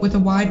unique with a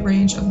wide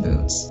range of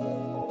boots.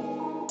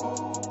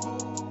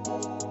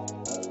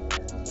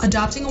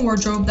 Adopting a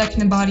wardrobe that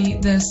can embody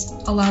this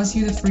allows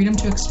you the freedom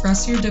to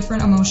express your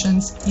different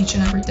emotions each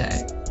and every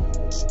day.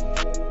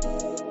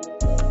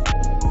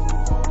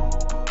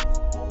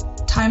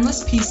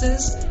 Timeless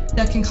pieces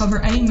that can cover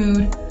any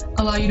mood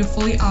allow you to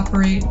fully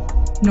operate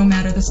no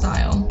matter the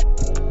style.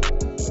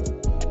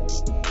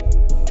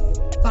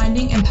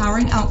 Finding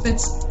empowering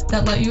outfits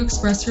that let you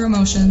express your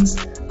emotions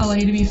allow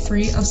you to be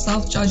free of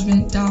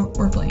self-judgment, doubt,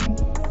 or blame.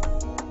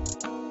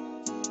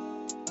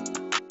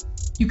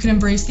 You can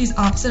embrace these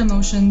opposite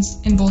emotions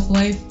in both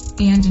life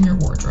and in your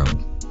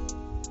wardrobe.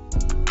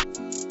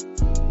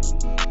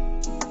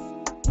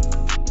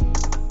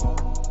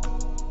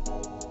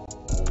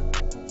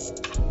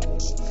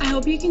 I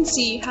hope you can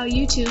see how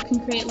you too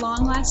can create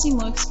long-lasting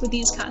looks with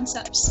these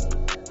concepts.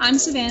 I'm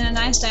Savannah and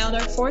I styled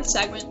our fourth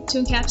segment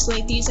to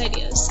encapsulate these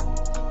ideas.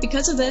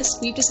 Because of this,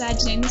 we've decided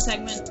to name the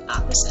segment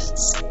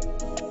Opposites.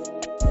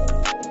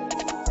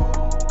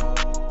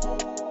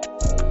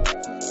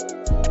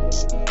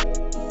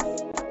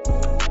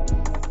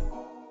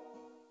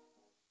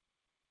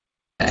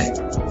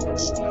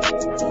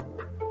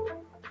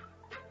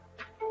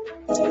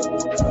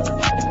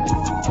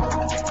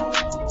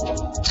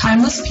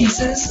 Timeless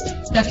pieces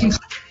that can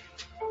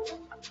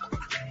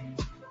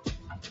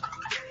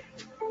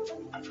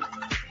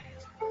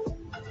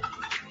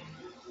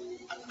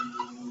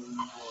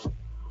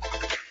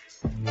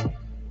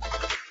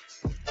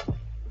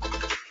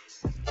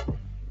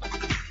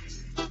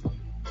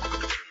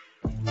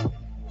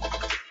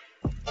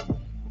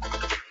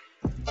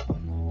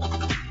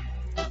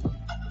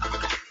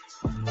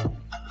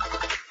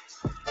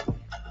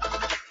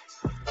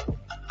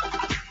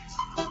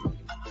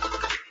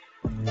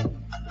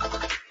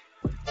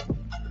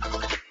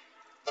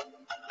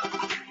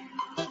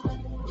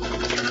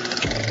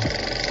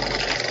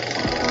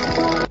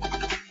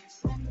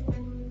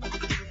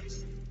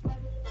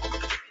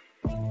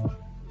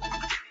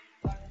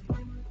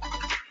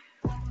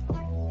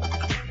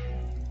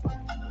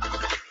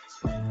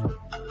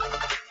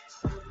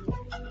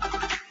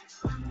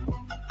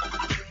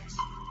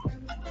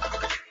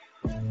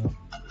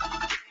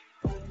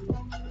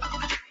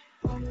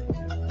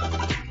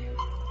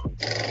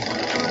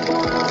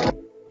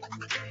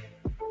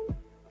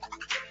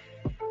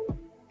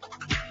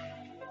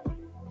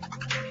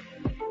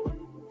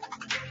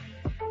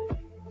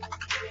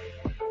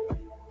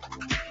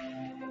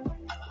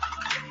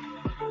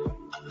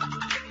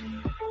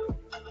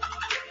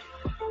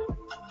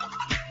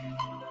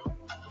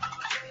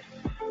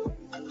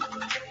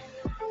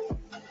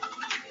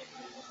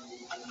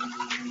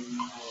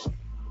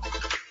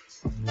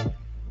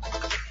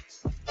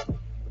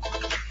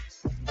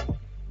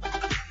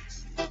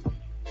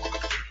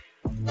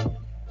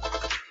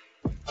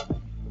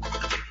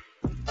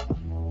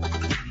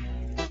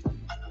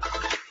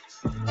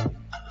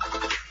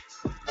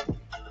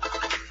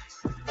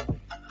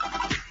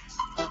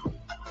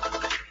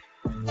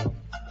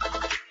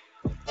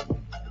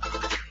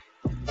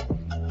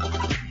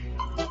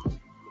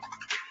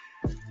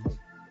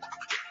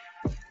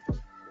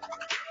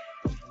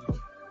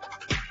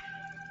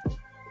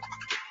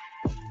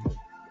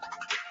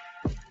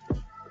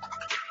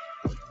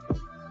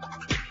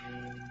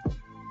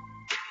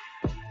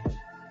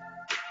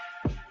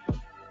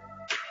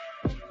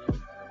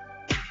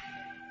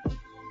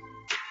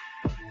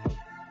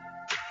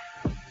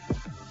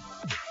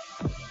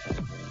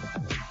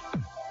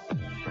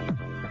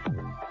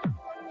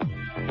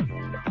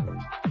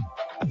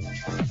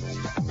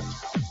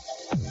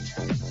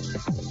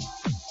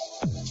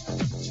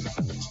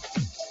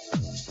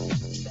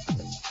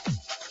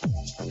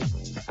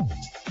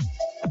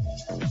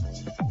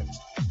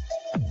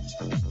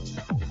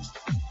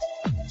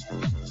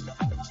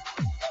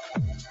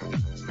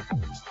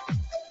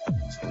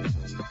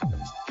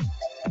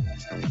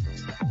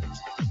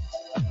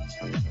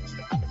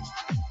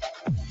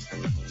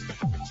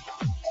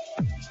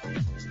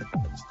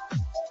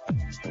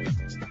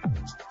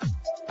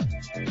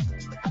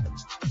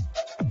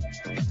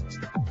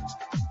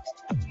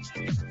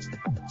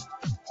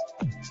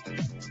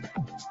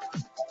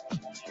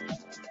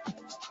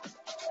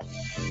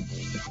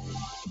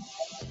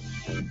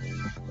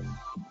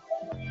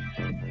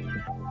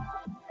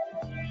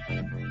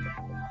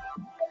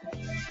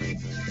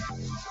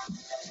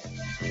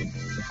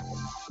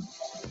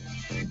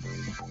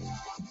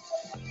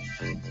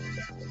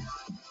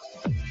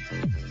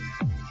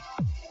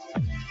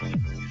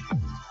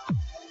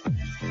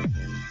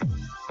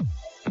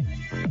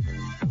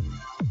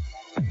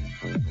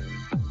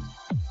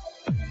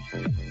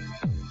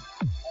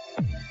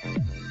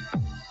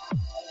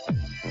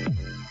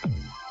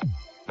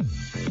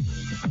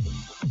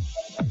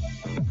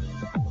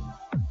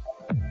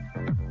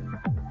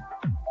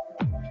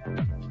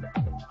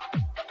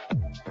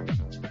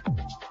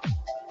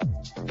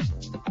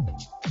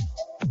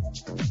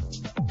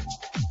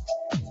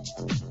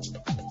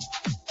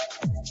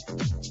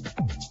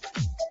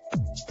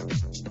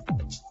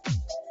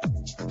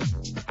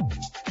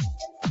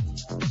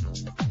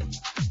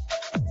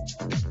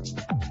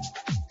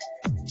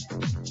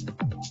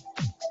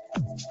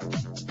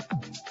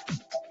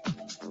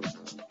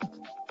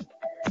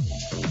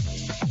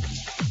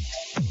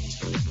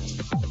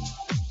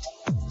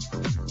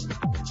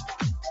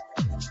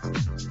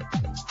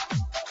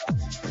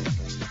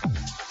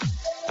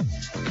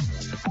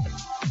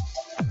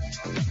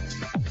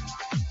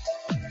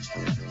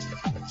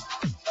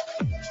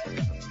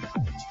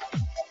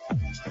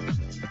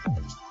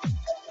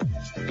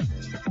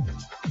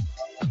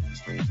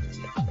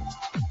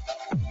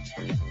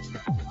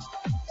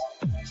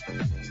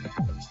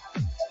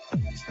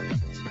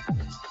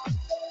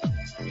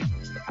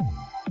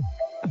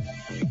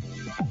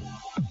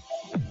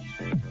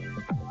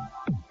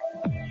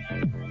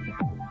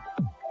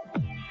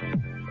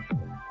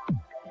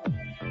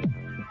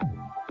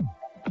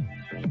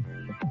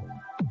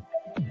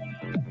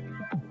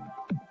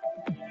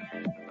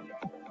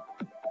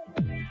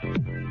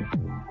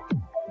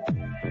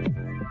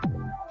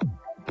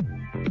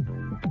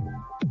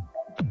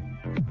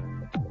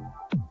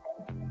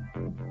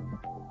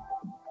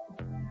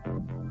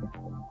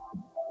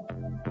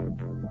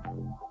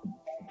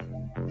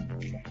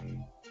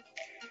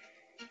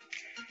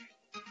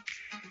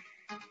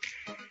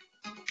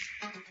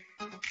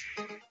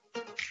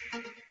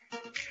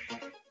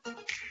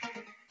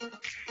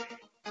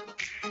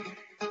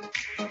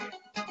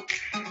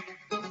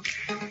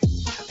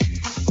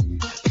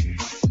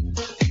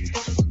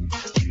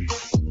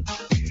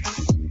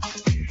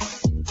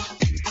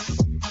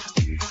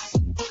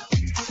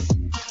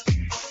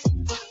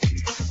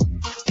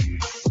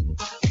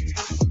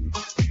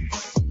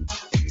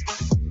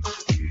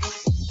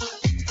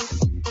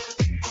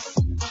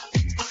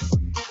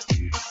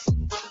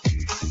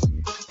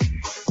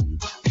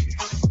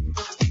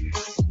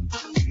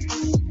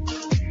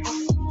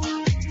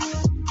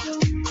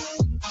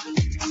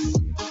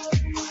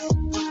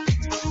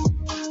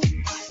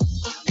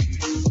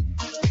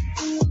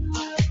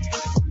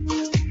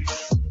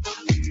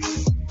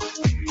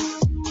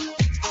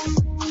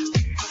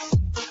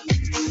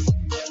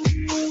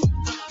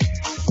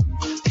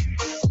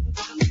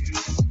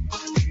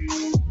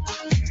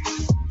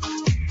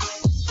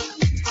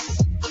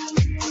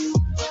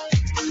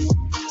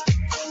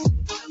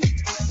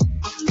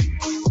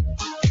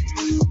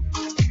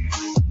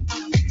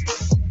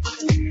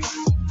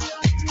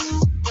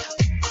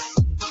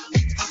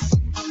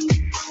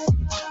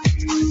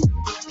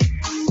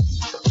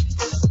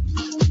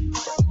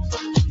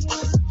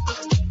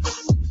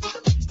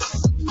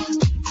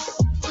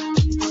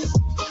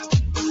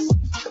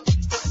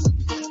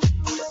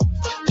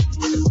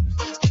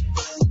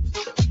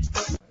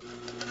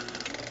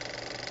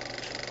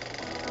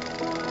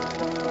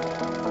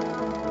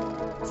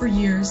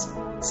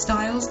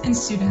styles and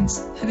students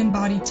have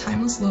embodied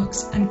timeless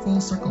looks and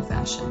full circle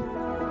fashion.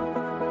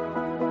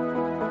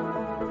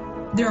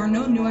 There are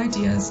no new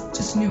ideas,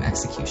 just new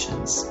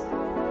executions.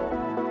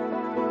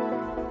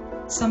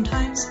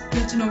 Sometimes you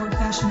have to know where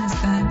fashion has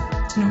been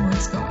to know where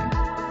it's going,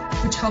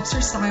 which helps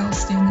your style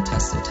stand the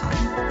test of time.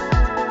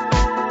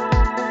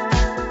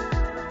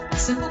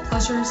 Simple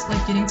pleasures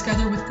like getting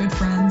together with good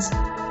friends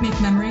make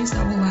memories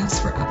that will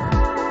last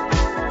forever.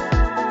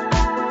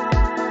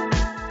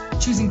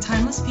 Choosing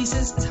timeless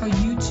pieces is how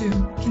you too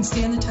can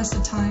stand the test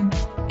of time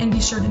and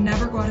be sure to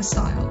never go out of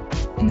style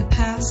in the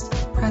past,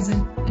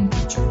 present, and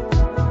future.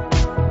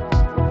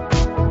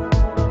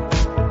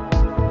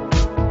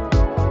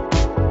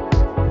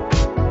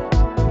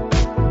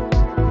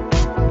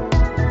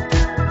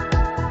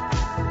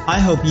 I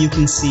hope you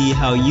can see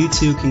how you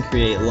too can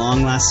create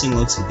long-lasting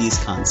looks with these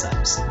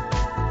concepts.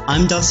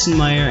 I'm Dustin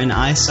Meyer, and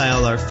I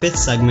styled our 5th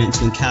segment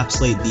to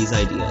encapsulate these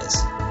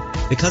ideas.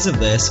 Because of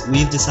this,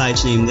 we've decided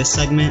to name this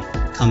segment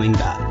Coming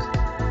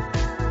Back.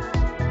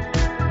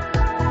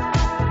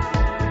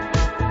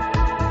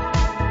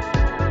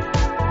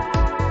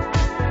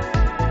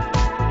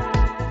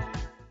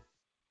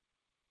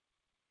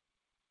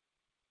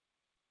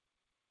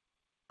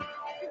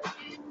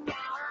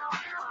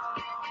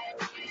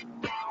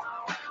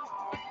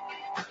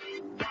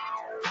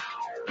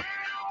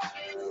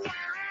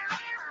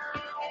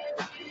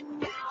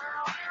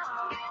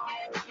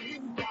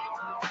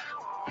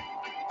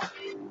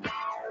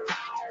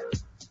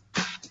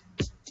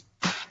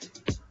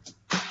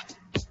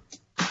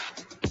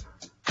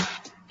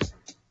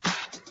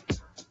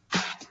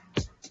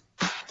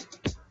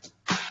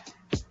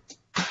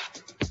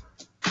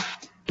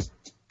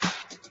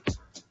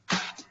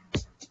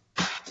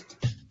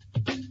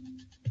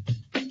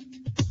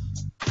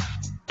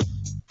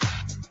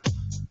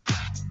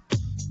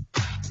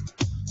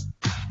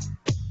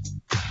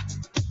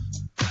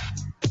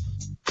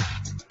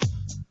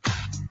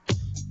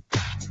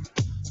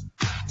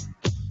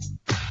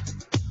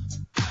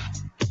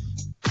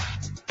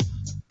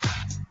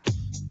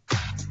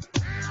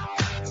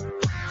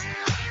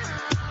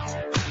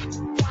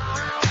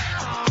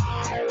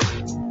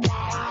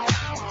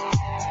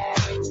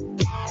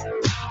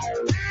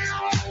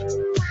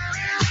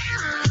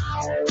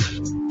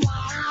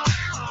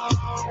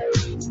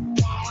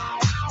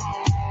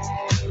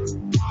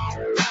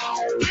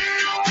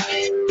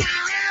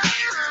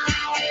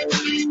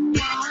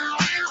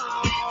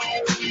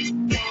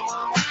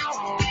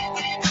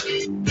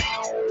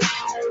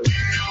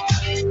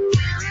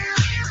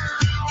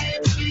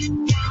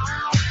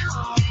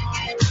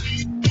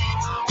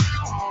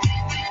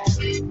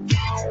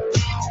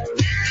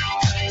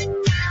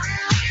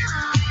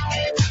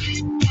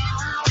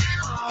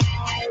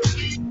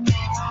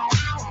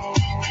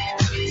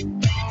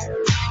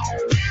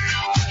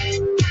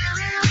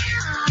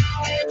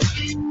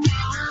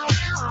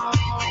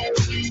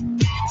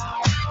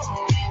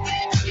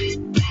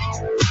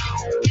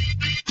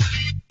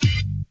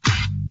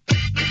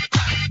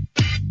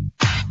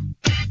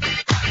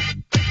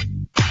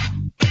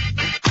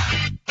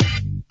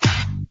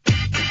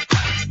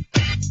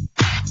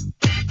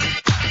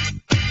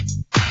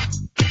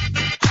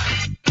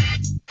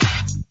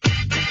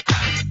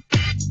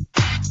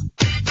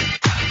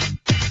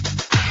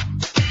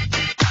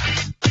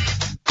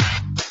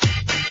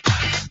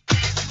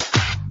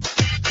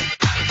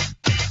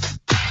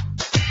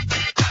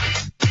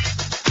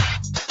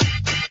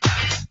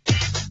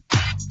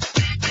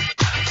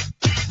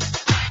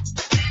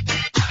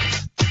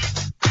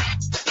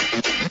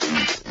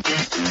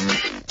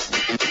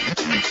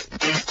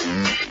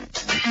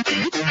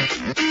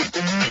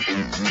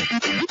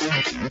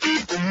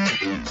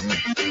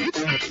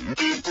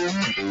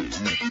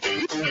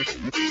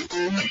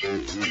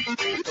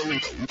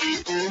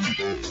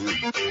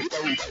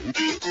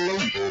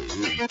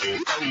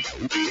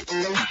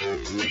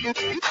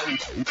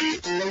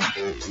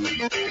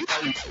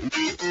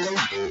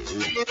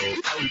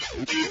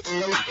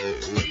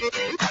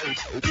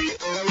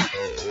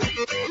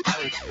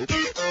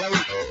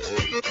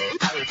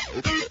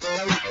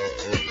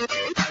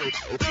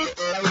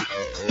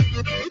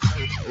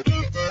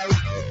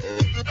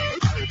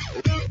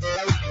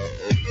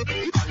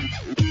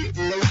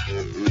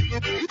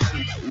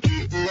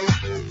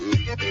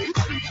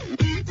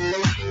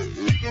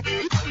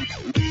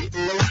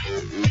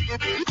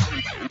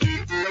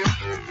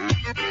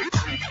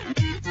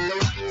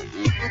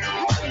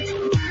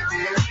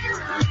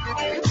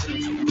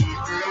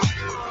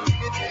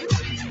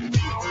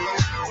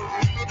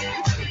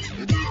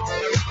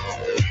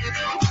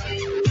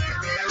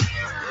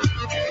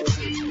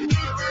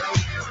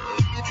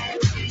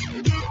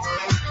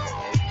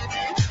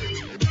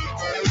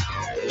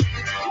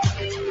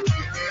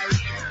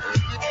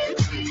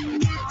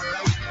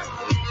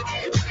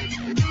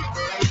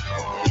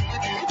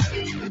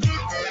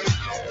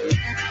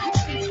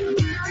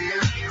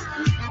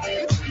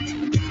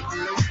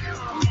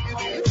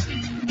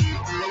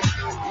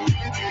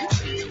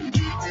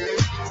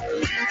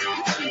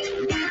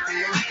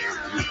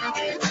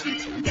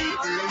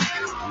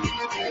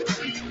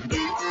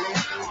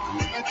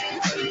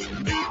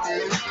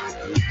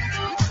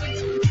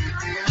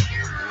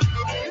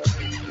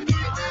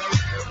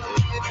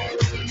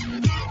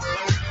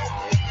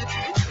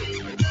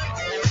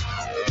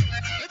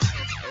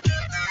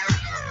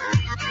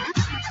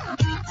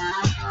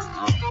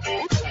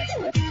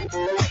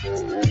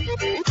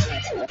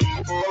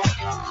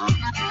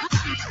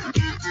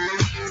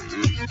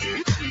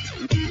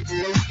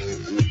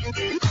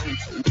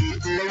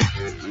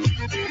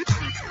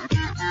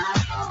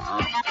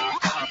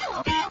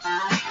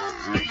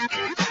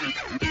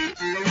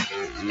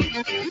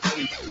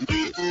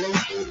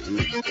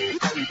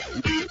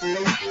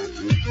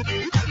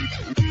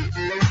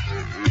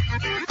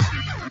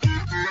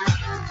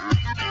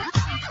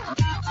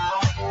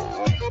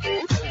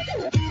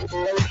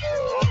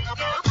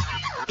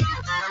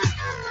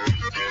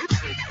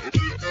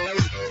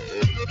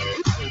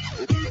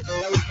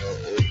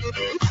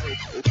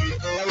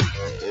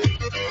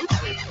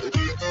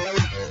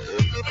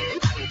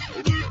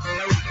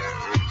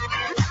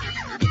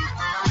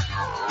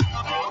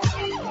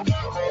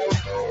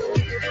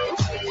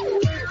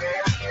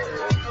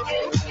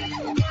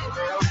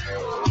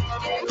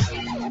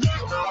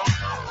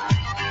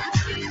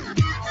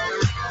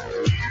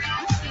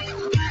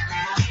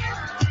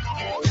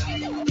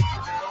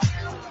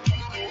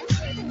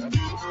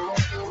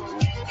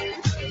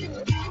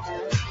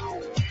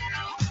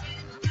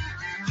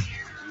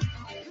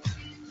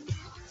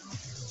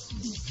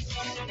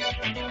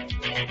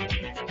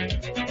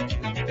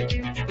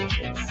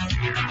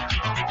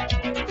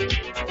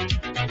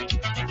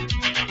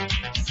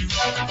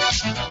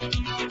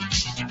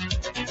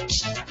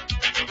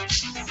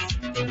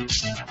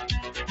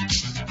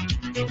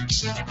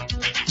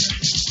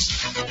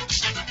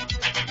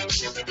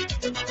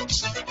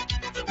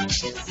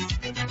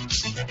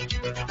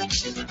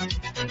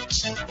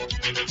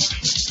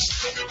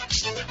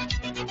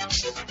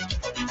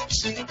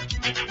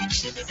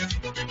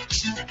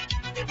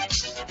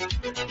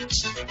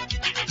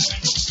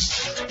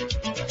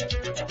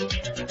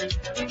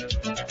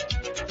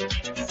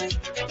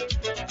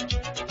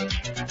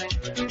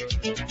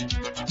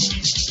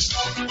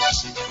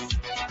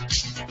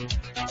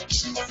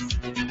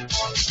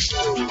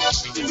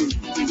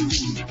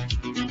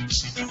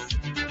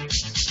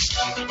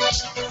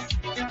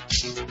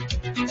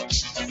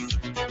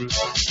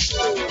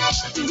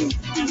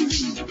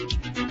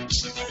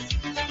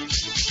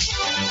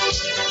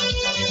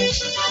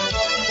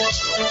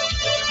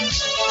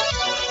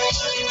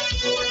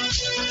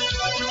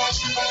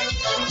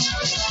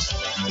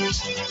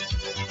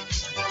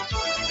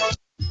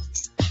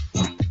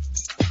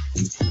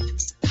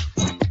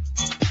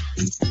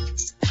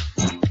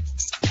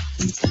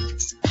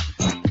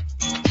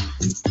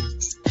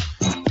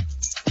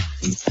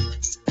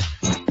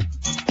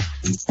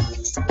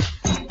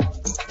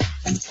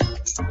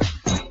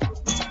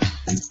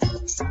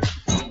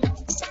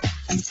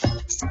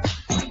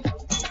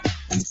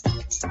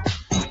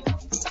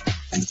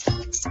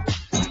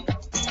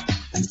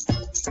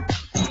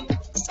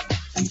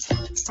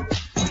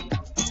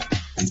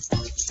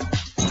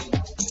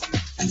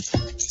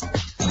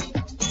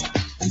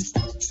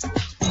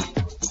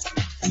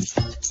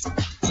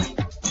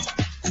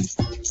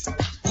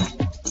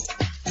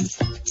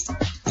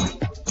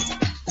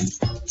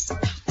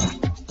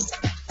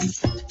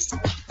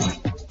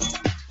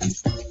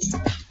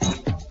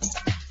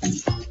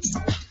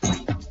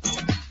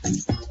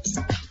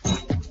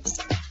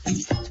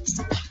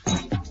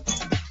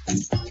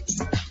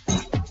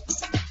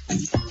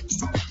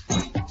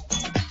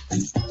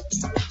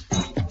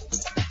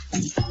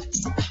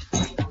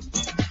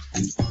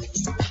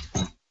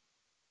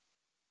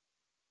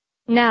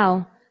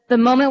 Now, the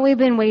moment we've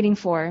been waiting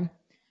for.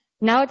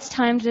 Now it's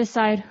time to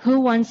decide who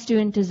won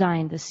student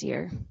design this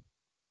year.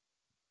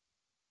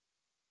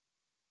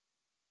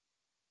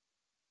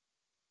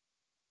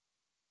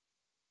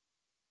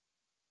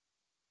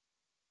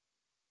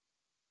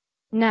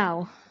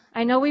 Now,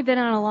 I know we've been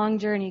on a long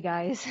journey,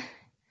 guys,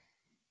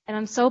 and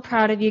I'm so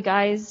proud of you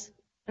guys,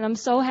 and I'm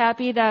so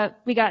happy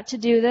that we got to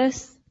do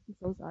this. I'm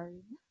so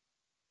sorry.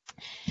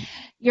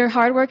 Your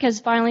hard work has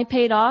finally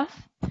paid off,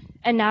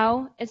 and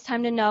now it's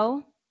time to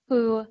know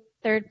who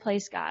third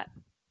place got.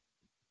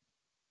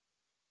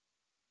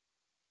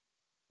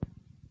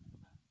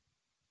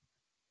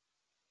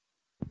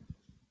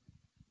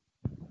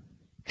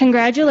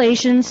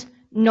 Congratulations,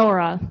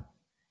 Nora.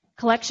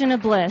 Collection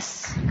of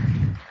Bliss.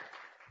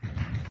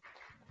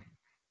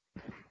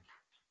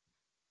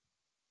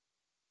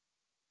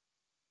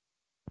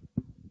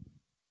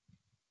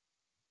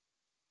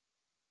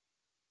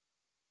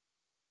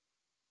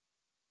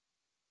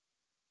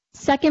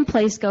 Second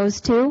place goes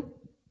to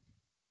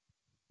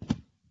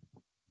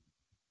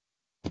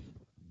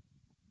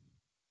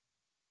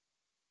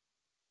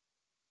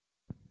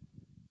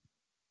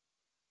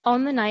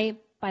On the Night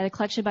by the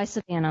Collection by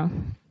Savannah.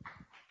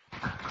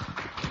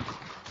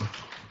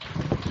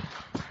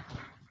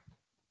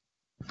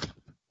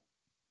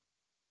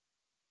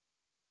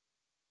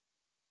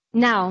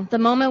 Now, the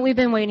moment we've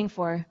been waiting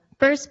for.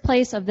 First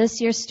place of this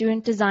year's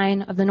student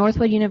design of the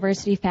Northwood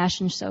University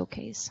Fashion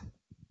Showcase.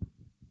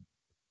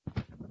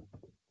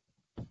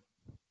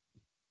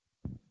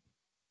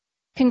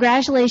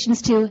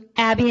 Congratulations to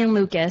Abby and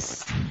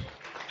Lucas.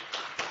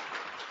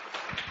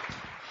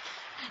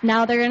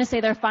 Now they're going to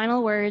say their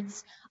final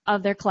words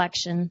of their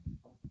collection.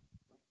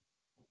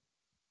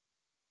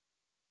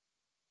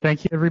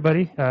 Thank you,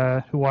 everybody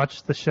who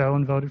watched the show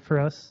and voted for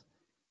us.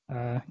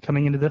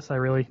 Coming into this, I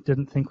really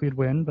didn't think we'd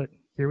win, but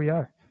here we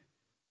are.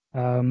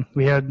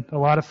 We had a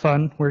lot of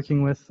fun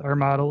working with our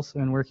models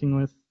and working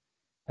with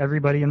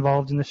everybody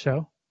involved in the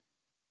show.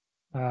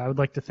 I would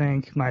like to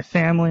thank my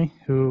family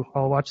who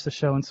all watched the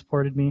show and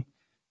supported me,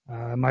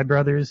 my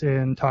brothers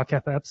in Tau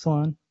Kappa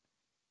Epsilon,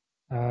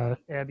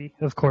 Abby,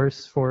 of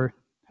course, for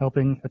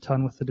helping a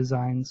ton with the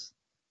designs,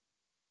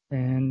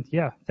 And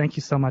yeah, thank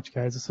you so much,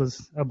 guys. This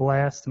was a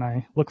blast, and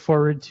I look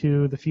forward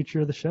to the future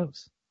of the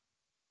shows.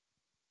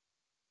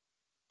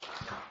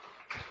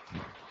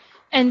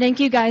 And thank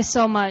you guys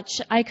so much.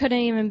 I couldn't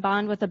even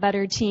bond with a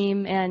better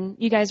team, and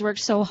you guys worked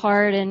so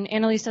hard. And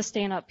Annalisa,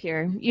 stand up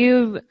here.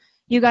 You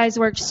guys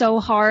worked so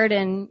hard,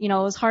 and it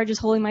was hard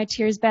just holding my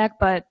tears back,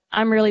 but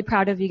I'm really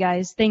proud of you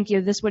guys. Thank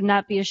you. This would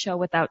not be a show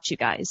without you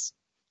guys.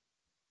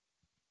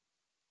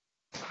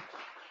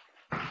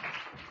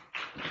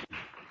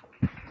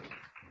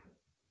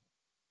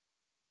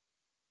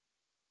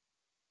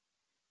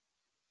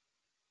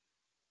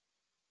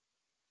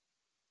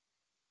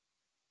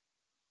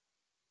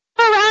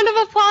 A round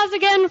of applause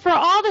again for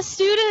all the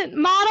student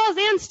models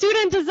and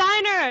student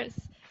designers.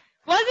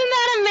 Wasn't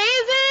that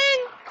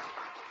amazing?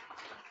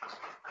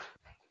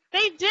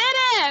 They did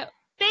it.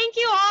 Thank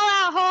you all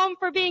at home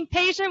for being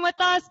patient with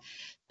us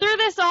through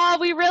this all.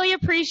 We really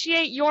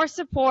appreciate your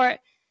support.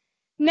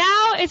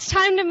 Now it's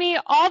time to meet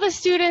all the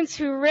students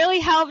who really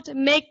helped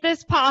make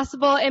this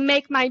possible and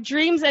make my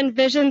dreams and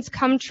visions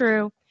come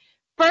true.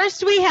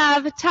 First, we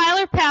have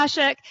Tyler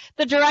Pashik,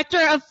 the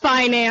Director of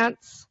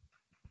Finance.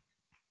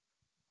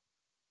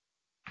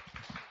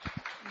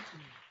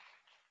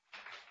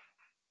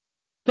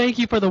 Thank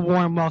you for the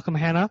warm welcome,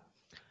 Hannah.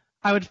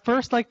 I would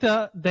first like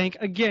to thank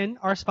again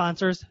our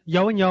sponsors,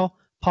 Yo and Yo,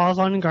 Paul's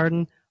Lawn and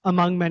Garden,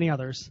 among many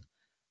others.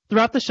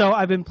 Throughout the show,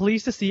 I've been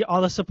pleased to see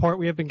all the support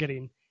we have been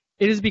getting.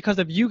 It is because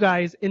of you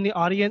guys in the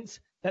audience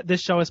that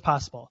this show is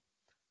possible.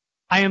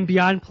 I am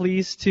beyond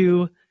pleased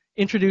to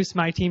introduce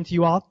my team to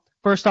you all.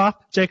 First off,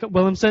 Jacob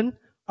Williamson,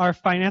 our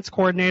finance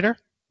coordinator.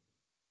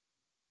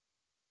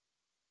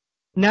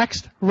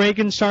 Next,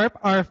 Reagan Sharp,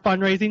 our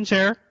fundraising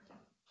chair.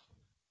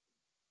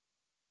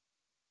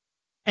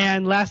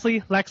 And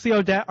lastly, Lexi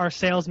Odette, our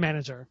sales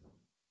manager.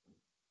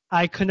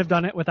 I couldn't have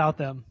done it without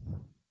them.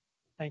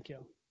 Thank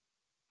you.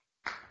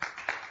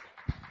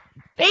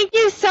 Thank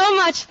you so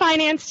much,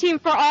 finance team,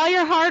 for all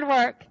your hard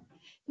work.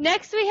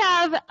 Next, we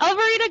have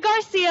Elverita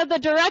Garcia, the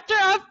Director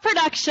of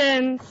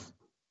Productions.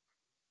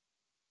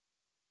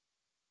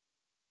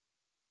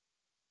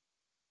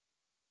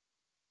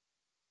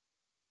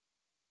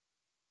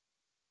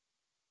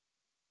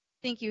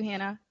 Thank you,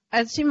 Hannah.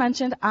 As she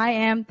mentioned, I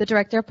am the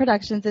Director of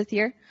Productions this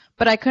year,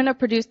 but I couldn't have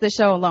produced the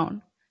show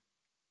alone.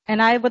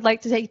 And I would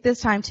like to take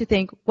this time to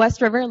thank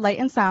West River Light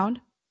and Sound,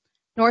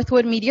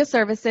 Northwood Media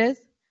Services,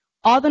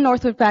 all the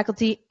Northwood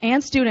faculty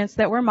and students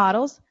that were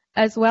models,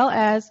 as well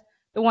as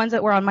the ones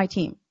that were on my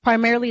team,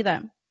 primarily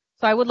them.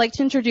 So I would like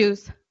to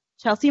introduce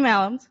Chelsea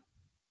Mallams.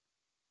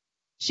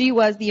 She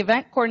was the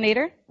event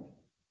coordinator.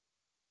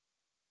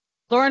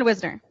 Lauren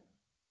Wisner.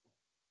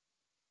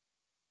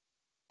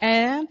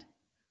 And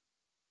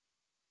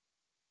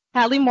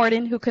Hallie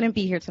Morden, who couldn't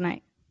be here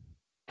tonight.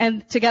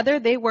 And together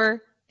they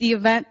were the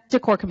event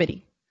decor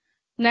committee.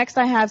 Next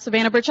I have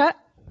Savannah Burchett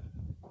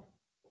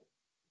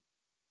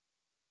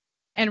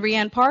and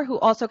Rianne Parr, who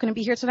also couldn't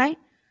be here tonight.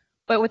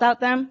 But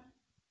without them,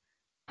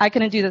 I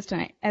couldn't do this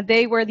tonight. And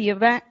they were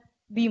the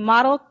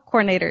model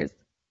coordinators.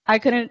 I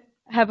couldn't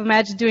have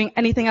imagined doing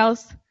anything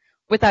else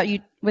without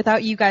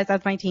you guys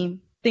as my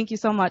team. Thank you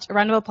so much. A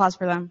round of applause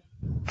for them.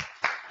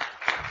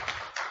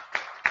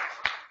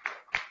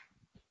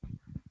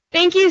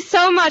 Thank you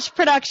so much,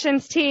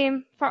 productions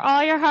team, for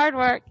all your hard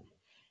work.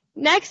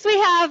 Next, we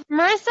have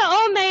Marissa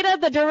Almeida,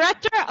 the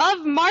Director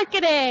of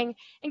Marketing.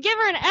 And give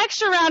her an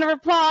extra round of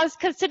applause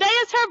because today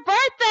is her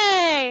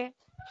birthday.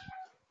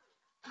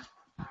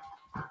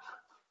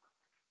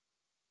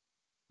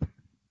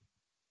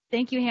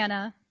 Thank you,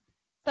 Hannah.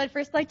 So I'd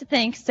first like to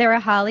thank Sarah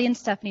Holly and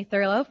Stephanie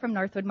Thurlow from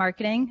Northwood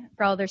Marketing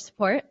for all their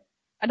support.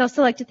 I'd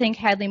also like to thank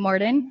Hadley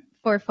Morden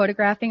for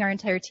photographing our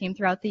entire team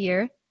throughout the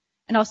year,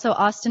 and also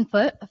Austin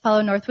Foote, a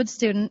fellow Northwood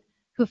student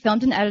who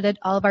filmed and edited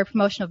all of our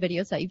promotional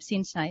videos that you've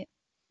seen tonight.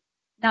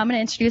 Now I'm going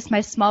to introduce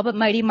my small but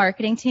mighty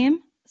marketing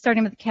team,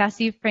 starting with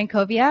Cassie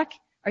Frankowiak,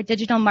 our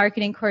digital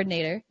marketing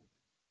coordinator,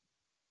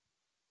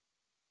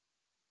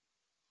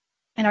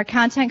 and our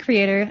content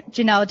creator,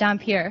 Janelle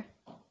Dampierre.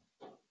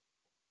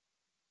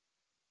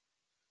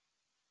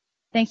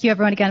 Thank you,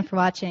 everyone, again for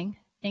watching.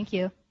 Thank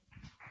you.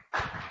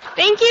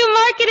 Thank you,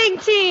 marketing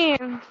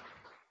team.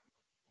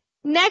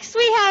 Next,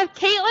 we have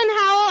Caitlin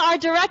Howell, our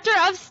Director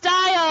of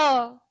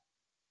Style.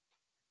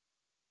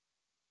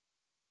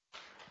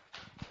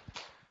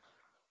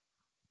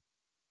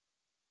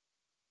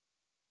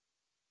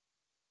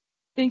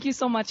 Thank you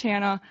so much,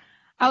 Hannah.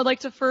 I would like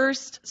to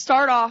first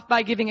start off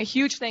by giving a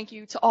huge thank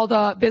you to all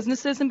the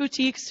businesses and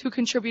boutiques who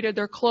contributed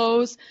their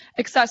clothes,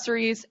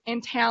 accessories,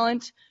 and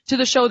talent to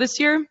the show this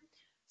year.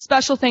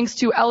 Special thanks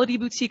to Elodie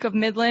Boutique of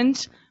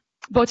Midland,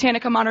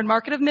 Botanica Modern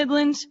Market of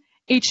Midland,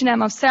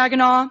 H&M of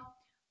Saginaw,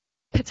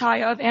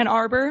 Pitaya of Ann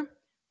Arbor,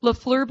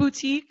 LaFleur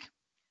Boutique,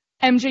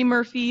 MJ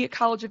Murphy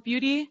College of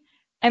Beauty,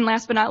 and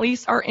last but not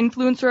least, our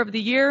Influencer of the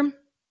Year,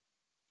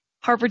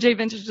 Harvard J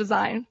Vintage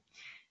Design.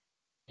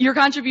 Your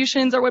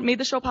contributions are what made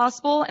the show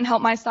possible and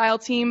helped my style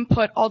team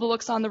put all the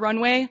looks on the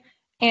runway,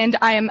 and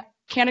I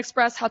can't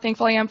express how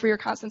thankful I am for your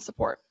constant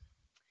support.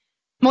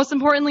 Most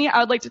importantly, I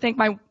would like to thank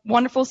my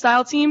wonderful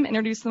style team,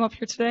 introduce them up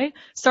here today,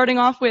 starting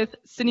off with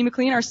Sydney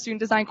McLean, our student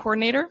design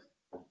coordinator.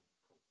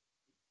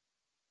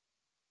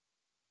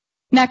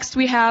 Next,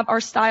 we have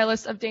our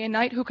stylist of day and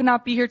night, who could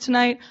not be here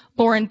tonight,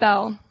 Lauren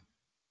Bell.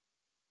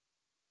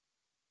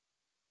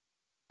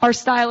 Our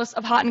stylist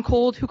of hot and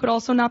cold, who could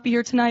also not be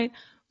here tonight,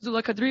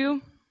 Zula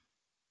Kadriu.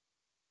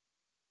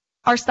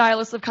 Our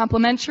stylist of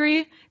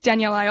complimentary,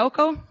 Danielle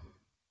Ioko.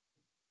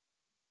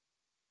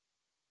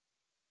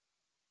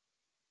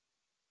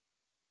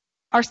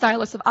 Our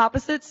stylist of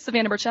opposites,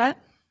 Savannah Burchett.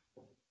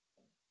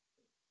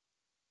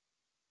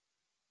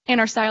 And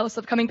our stylist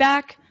of coming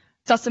back,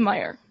 Dustin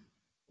Meyer.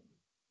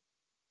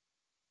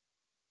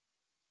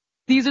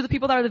 These are the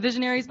people that are the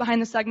visionaries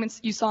behind the segments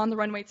you saw on the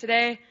runway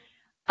today.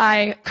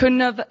 I couldn't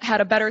have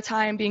had a better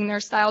time being their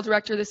style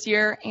director this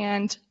year,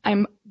 and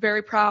I'm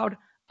very proud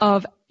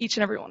of each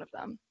and every one of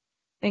them.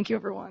 Thank you,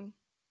 everyone.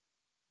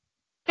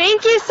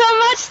 Thank you so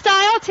much,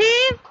 style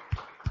team.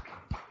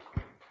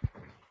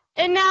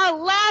 And now,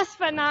 last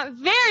but not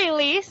very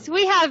least,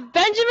 we have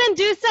Benjamin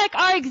Dusek,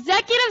 our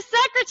executive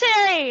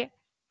secretary.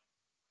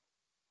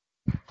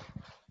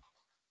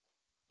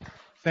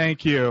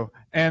 Thank you.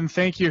 And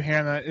thank you,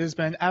 Hannah. It has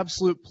been an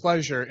absolute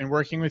pleasure in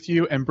working with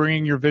you and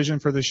bringing your vision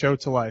for the show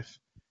to life.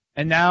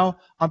 And now,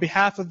 on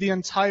behalf of the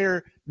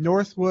entire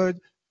Northwood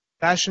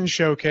Fashion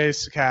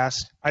Showcase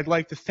cast, I'd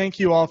like to thank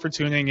you all for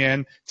tuning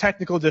in,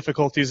 technical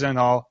difficulties and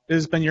all. It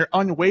has been your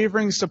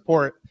unwavering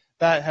support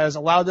that has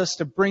allowed us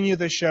to bring you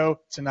the show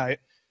tonight.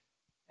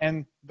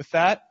 And with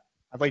that,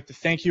 I'd like to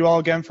thank you all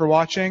again for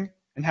watching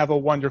and have a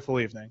wonderful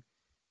evening.